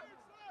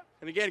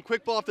 And again,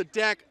 quick ball off the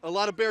deck. A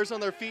lot of Bears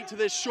on their feet to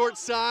this short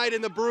side,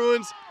 and the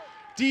Bruins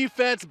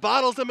defense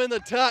bottles them in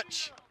the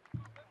touch.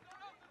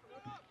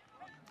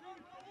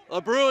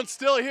 The Bruins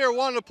still here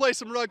wanting to play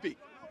some rugby.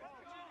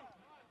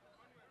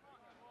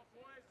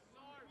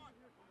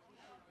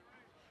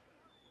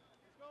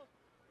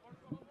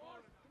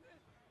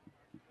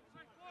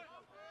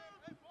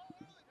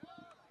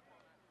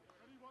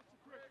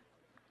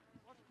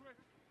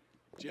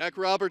 Jack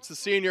Roberts, the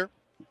senior,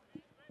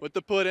 with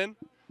the put in.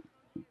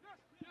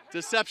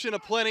 Deception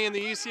aplenty in the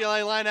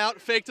UCLA line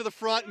out. Fake to the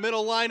front,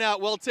 middle line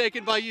out. Well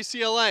taken by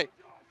UCLA.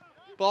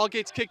 Ball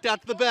gets kicked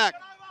out to the back.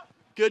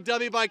 Good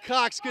dummy by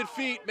Cox, good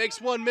feet. Makes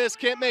one miss,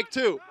 can't make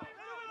two.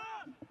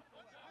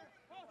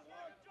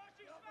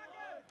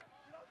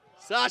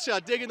 Sasha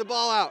digging the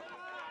ball out.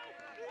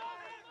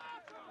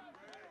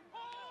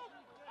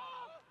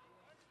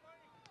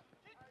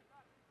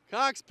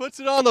 Cox puts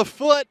it on the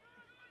foot.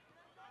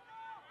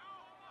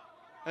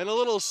 And a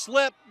little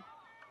slip.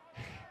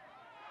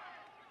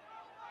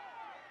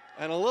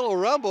 And a little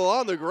rumble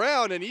on the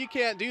ground, and you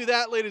can't do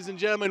that, ladies and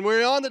gentlemen.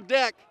 We're on the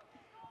deck,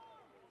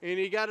 and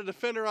you got a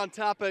defender on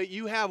top of it.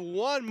 You have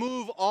one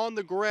move on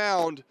the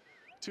ground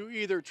to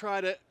either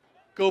try to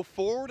go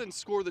forward and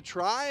score the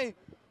try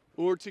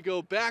or to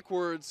go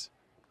backwards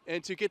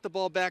and to get the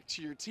ball back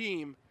to your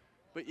team,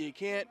 but you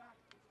can't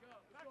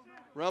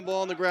rumble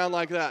on the ground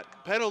like that.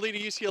 Penalty to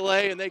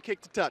UCLA, and they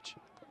kick the touch.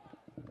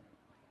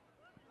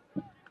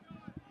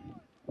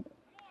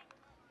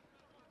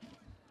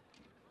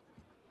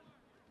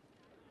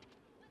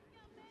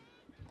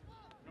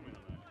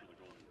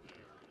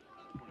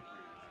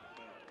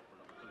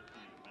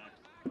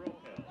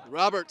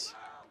 Roberts,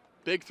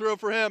 big throw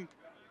for him.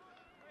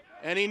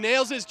 And he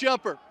nails his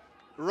jumper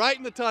right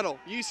in the tunnel.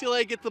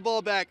 UCLA gets the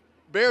ball back.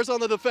 Bears on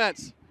the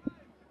defense.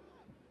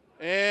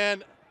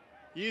 And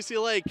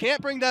UCLA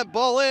can't bring that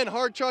ball in.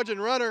 Hard charging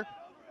runner.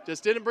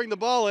 Just didn't bring the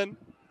ball in.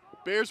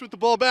 Bears with the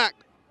ball back.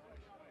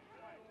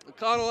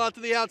 McConnell out to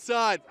the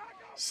outside.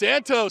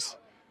 Santos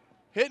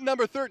hitting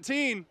number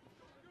 13.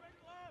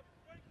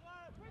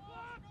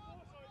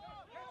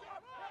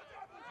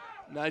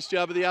 Nice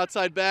job of the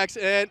outside backs.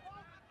 And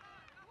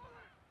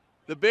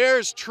the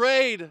Bears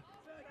trade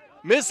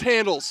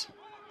mishandles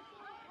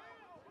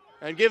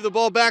and give the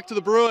ball back to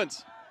the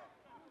Bruins.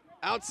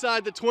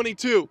 Outside the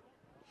 22.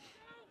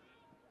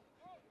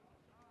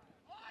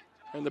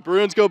 And the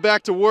Bruins go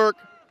back to work.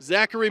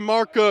 Zachary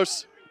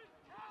Marcos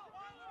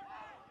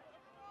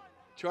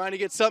trying to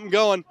get something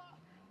going.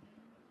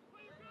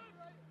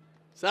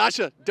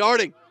 Sasha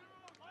darting.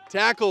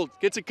 Tackled.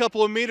 Gets a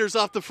couple of meters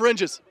off the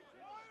fringes.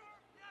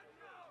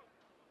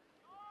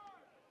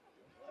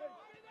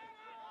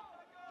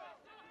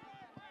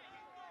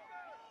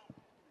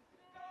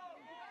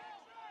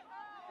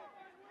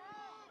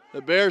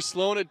 The Bears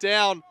slowing it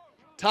down.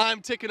 Time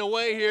ticking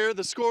away here.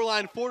 The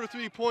scoreline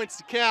 4-3 points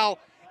to Cal,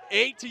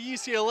 8 to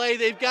UCLA.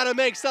 They've got to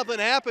make something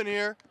happen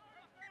here.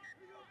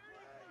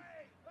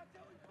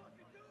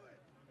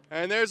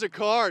 And there's a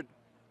card.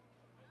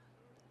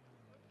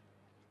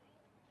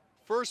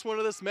 First one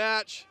of this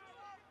match.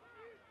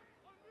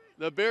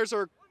 The Bears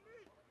are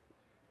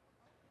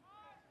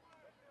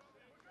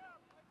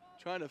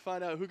trying to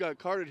find out who got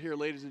carded here,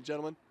 ladies and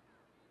gentlemen.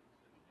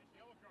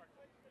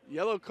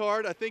 Yellow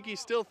card. I think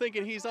he's still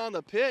thinking he's on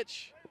the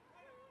pitch.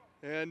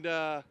 And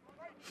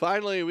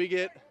finally we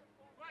get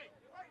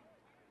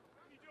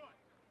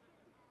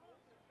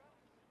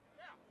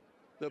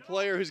the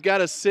player who's got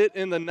to sit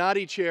in the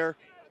naughty chair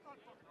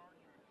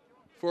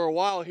for a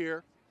while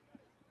here,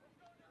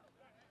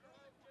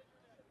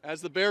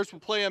 as the Bears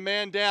will play a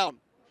man down.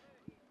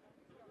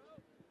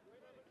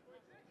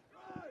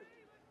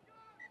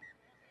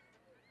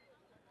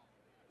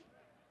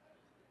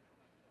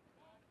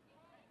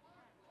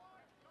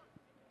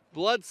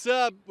 Blood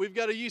sub, we've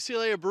got a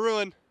UCLA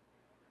Bruin.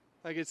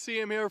 I can see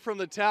him here from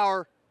the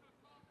tower.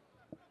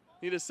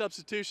 Need a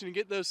substitution to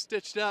get those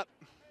stitched up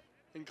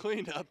and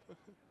cleaned up.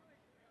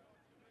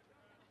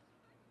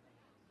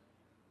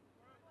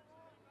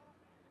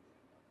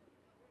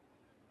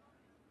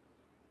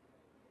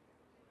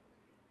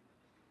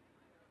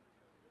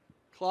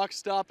 Clock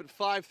stop at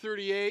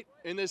 5:38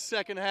 in this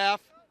second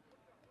half.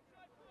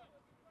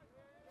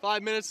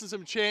 5 minutes and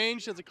some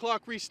change as the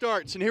clock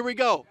restarts. And here we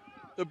go.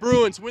 The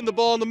Bruins win the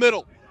ball in the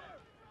middle.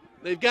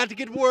 They've got to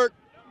get work.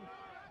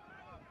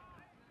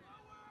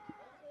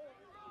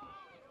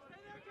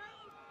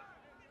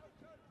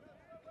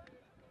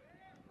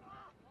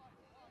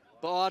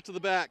 Ball out to the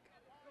back.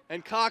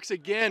 And Cox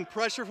again,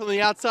 pressure from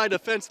the outside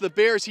defense of the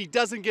Bears. He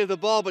doesn't give the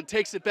ball but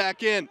takes it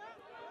back in.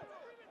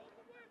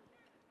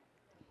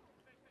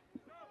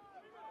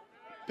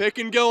 Pick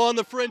and go on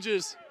the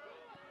fringes.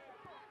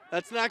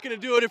 That's not going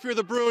to do it if you're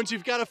the Bruins.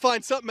 You've got to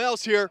find something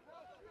else here.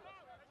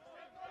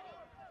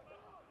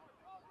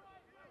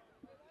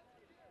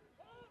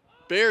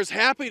 Bears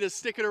happy to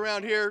stick it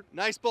around here.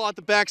 Nice ball at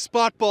the back,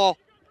 spot ball.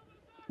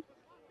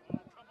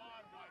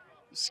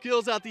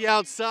 Skills out the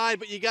outside,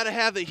 but you got to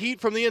have the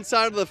heat from the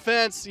inside of the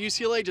fence.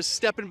 UCLA just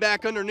stepping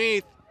back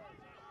underneath.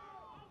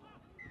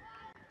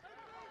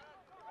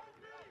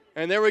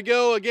 And there we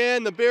go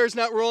again. The Bears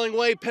not rolling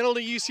away.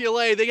 Penalty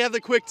UCLA. They have the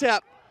quick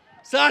tap.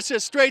 Sasha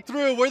straight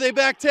through. Were they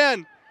back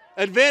 10?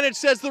 Advantage,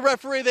 says the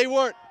referee. They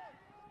weren't.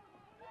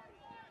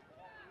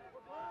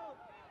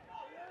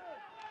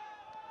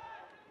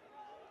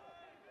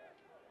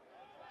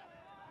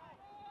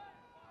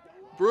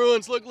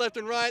 Bruins look left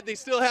and right. They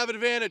still have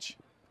advantage.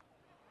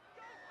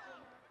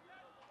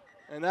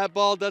 And that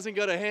ball doesn't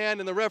go to hand,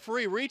 and the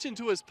referee reaches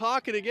into his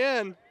pocket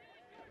again.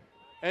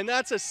 And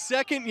that's a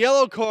second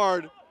yellow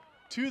card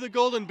to the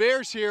Golden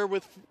Bears here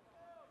with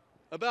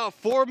about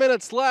 4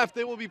 minutes left.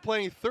 They will be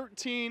playing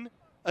 13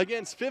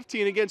 against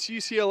 15 against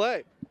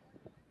UCLA.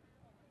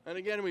 And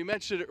again, we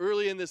mentioned it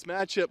early in this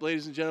matchup,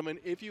 ladies and gentlemen,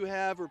 if you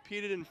have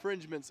repeated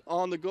infringements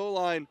on the goal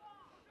line,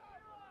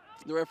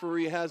 the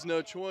referee has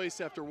no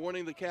choice after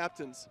warning the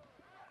captains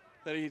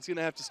that he's going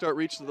to have to start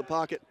reaching to the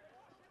pocket.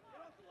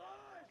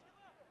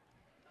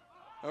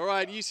 All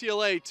right,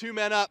 UCLA, 2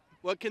 men up.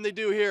 What can they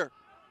do here?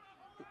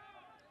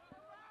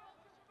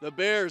 The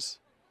Bears,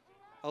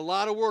 a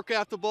lot of work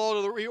at the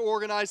ball to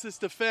reorganize this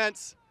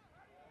defense.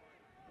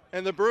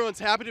 And the Bruins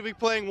happy to be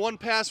playing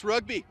one-pass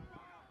rugby.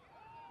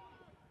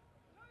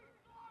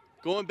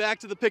 Going back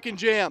to the pick and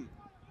jam.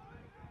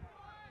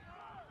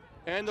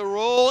 And the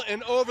roll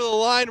and over the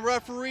line.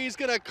 Referee's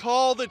going to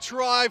call the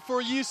try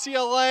for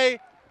UCLA.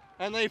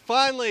 And they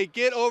finally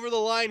get over the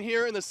line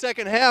here in the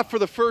second half for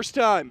the first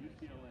time.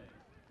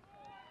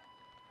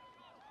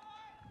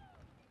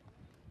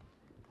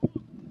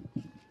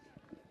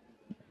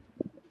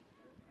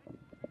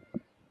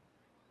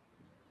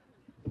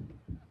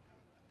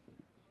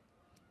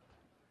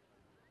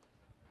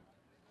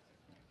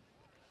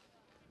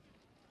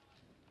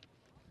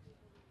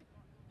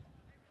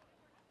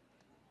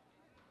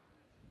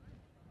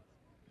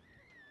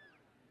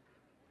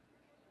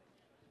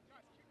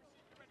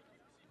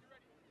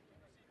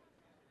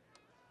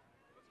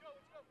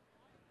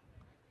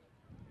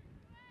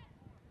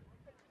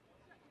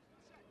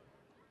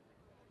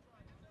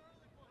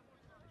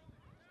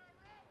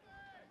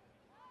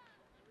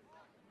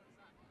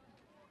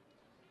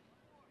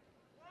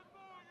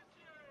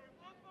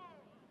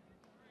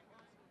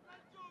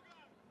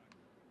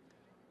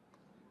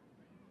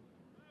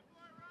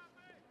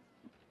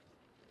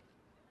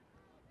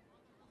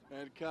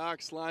 And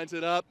Cox lines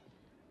it up.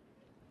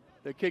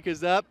 The kick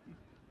is up.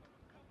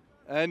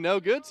 And no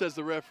good, says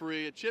the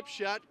referee. A chip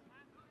shot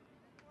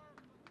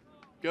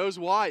goes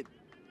wide.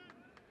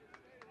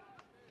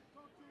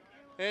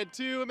 And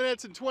 2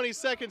 minutes and 20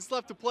 seconds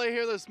left to play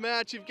here in this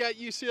match. You've got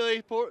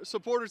UCLA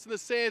supporters in the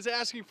stands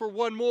asking for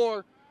one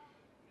more.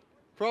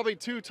 Probably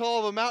too tall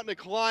of a mountain to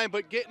climb,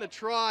 but getting a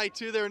try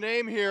to their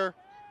name here.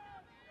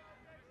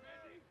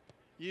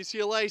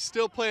 UCLA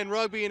still playing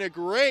rugby, and a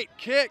great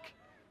kick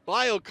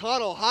by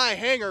O'Connell, high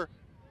hanger.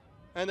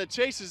 And the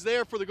chase is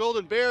there for the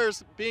Golden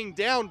Bears, being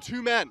down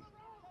 2 men.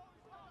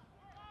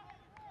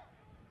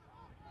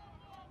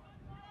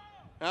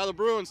 Now the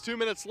Bruins, 2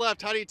 minutes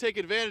left. How do you take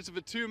advantage of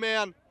a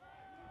 2-man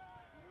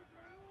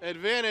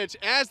advantage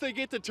as they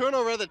get the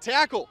turnover at the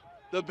tackle?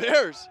 The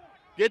Bears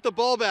get the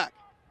ball back.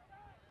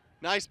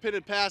 Nice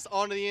pitted pass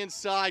onto the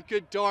inside.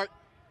 Good dart.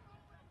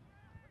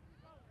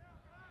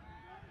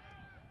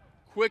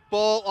 Quick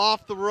ball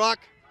off the ruck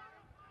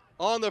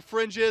on the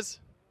fringes.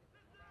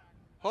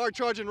 Hard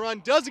charge and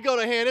run. Doesn't go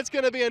to hand. It's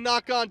going to be a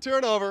knock-on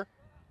turnover.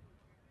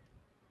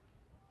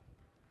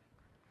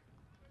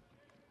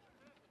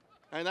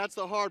 And that's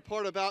the hard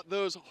part about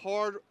those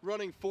hard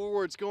running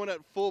forwards going at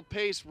full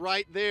pace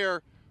right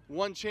there.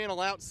 One channel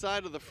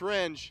outside of the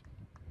fringe.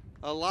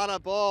 A lot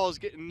of balls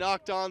getting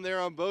knocked on there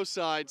on both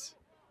sides.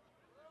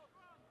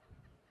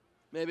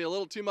 Maybe a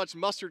little too much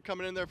mustard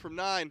coming in there from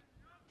 9.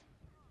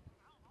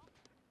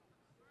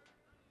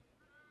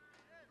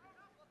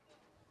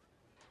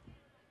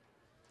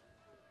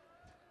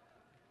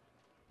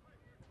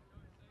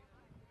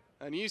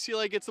 And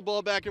UCLA gets the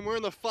ball back, and we're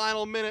in the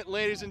final minute,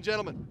 ladies and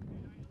gentlemen.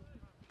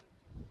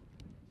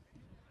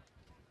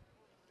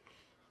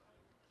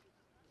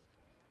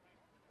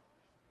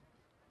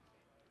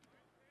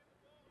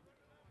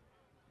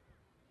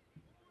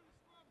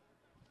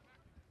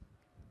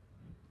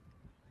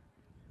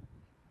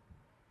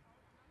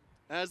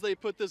 As they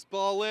put this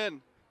ball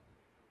in,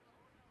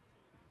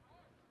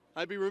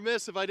 I'd be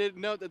remiss if I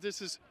didn't note that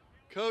this is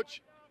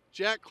Coach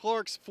Jack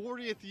Clark's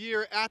 40th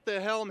year at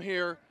the helm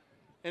here.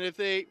 And if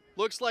they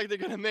looks like they're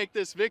going to make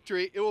this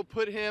victory, it will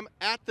put him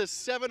at the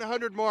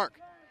 700 mark,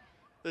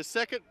 the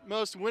second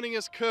most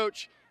winningest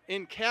coach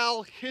in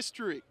Cal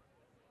history.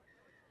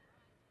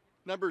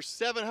 Number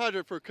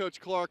 700 for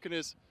Coach Clark in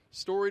his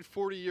storied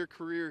 40-year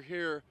career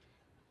here,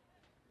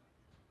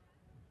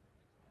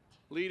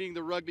 leading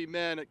the rugby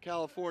men at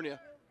California.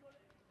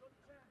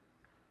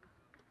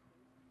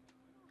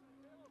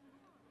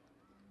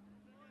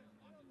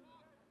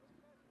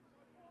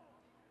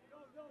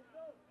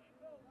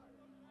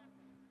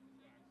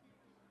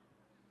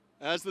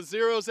 As the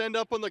zeros end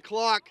up on the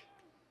clock,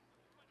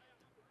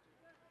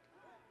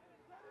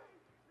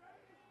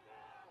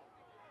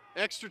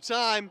 extra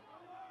time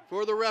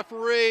for the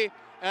referee,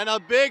 and a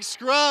big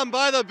scrum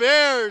by the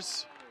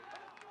Bears.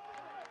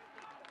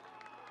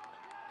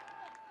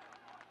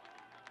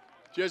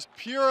 Just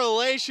pure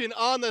elation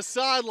on the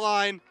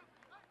sideline.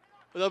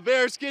 The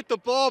Bears get the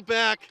ball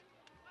back.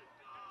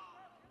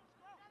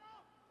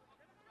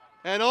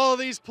 And all of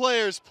these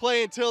players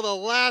play until the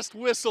last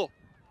whistle.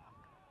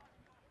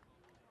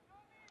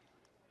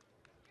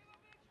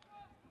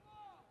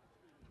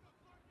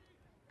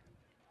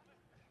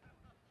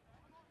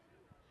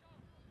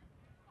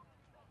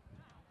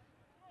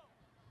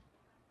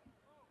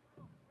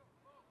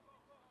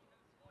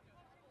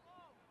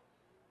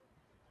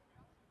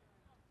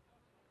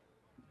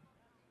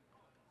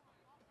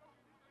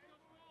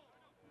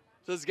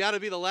 So it's got to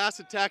be the last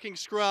attacking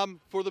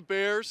scrum for the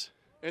Bears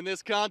in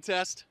this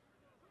contest.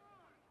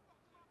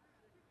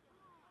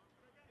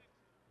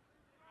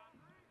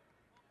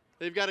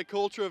 They've got a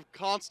culture of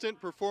constant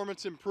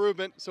performance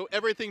improvement, so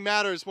everything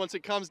matters once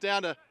it comes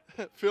down to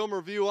film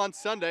review on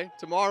Sunday,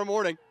 tomorrow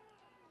morning.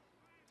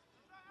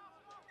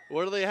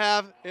 What do they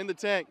have in the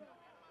tank?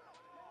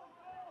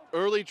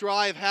 Early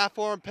drive,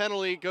 half-arm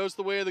penalty goes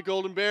the way of the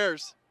Golden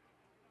Bears.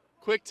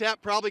 Quick tap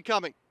probably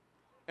coming.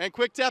 And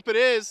quick tap it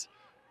is.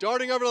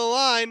 Darting over the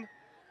line.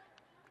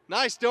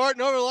 Nice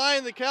darting over the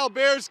line. The Cal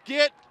Bears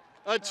get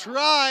a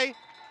try.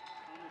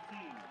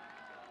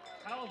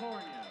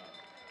 California.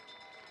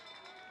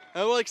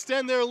 And will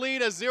extend their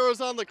lead as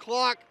zero's on the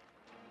clock.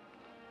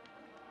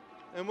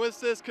 And with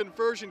this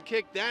conversion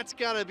kick, that's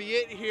got to be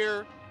it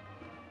here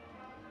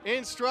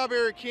in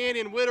Strawberry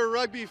Canyon Witter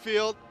Rugby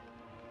Field.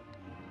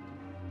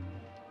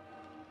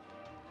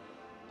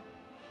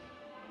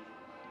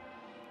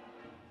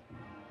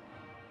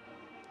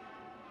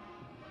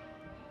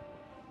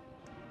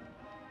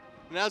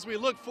 And as we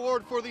look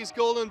forward for these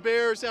Golden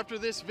Bears after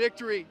this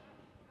victory,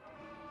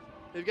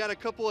 they've got a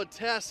couple of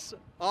tests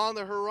on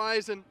the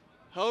horizon.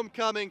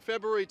 Homecoming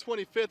February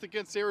 25th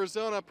against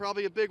Arizona,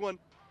 probably a big one.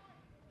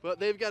 But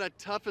they've got a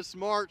toughest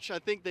march I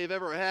think they've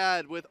ever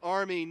had with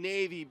Army,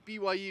 Navy,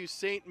 BYU,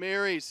 St.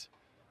 Mary's.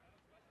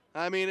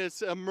 I mean,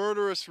 it's a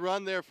murderous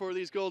run there for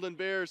these Golden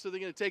Bears, so they're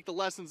going to take the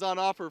lessons on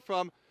offer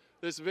from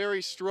this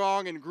very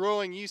strong and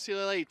growing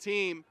UCLA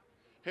team.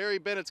 Harry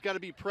Bennett's got to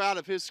be proud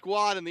of his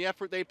squad and the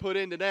effort they put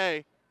in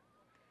today.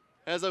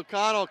 As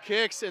O'Connell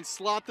kicks and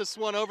slot this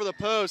one over the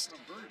post.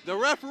 The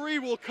referee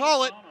will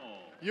call it.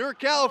 Your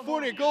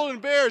California Golden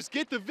Bears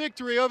get the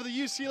victory over the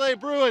UCLA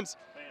Bruins.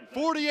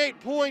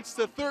 48 points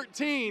to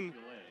 13.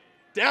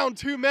 Down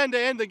 2 men to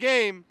end the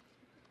game.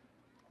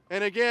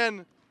 And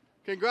again,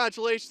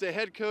 congratulations to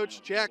head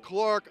coach Jack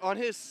Clark on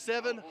his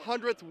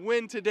 700th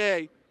win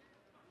today.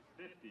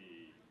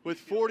 With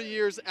 40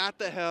 years at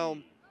the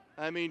helm.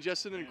 I mean,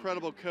 just an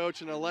incredible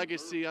coach and a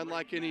legacy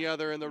unlike any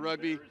other in the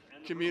rugby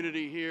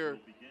community here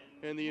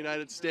in the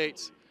United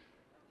States.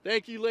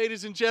 Thank you,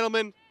 ladies and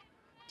gentlemen.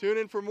 Tune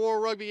in for more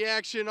rugby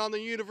action on the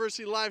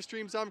University live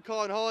streams. I'm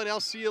Colin Hall, and I'll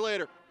see you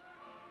later.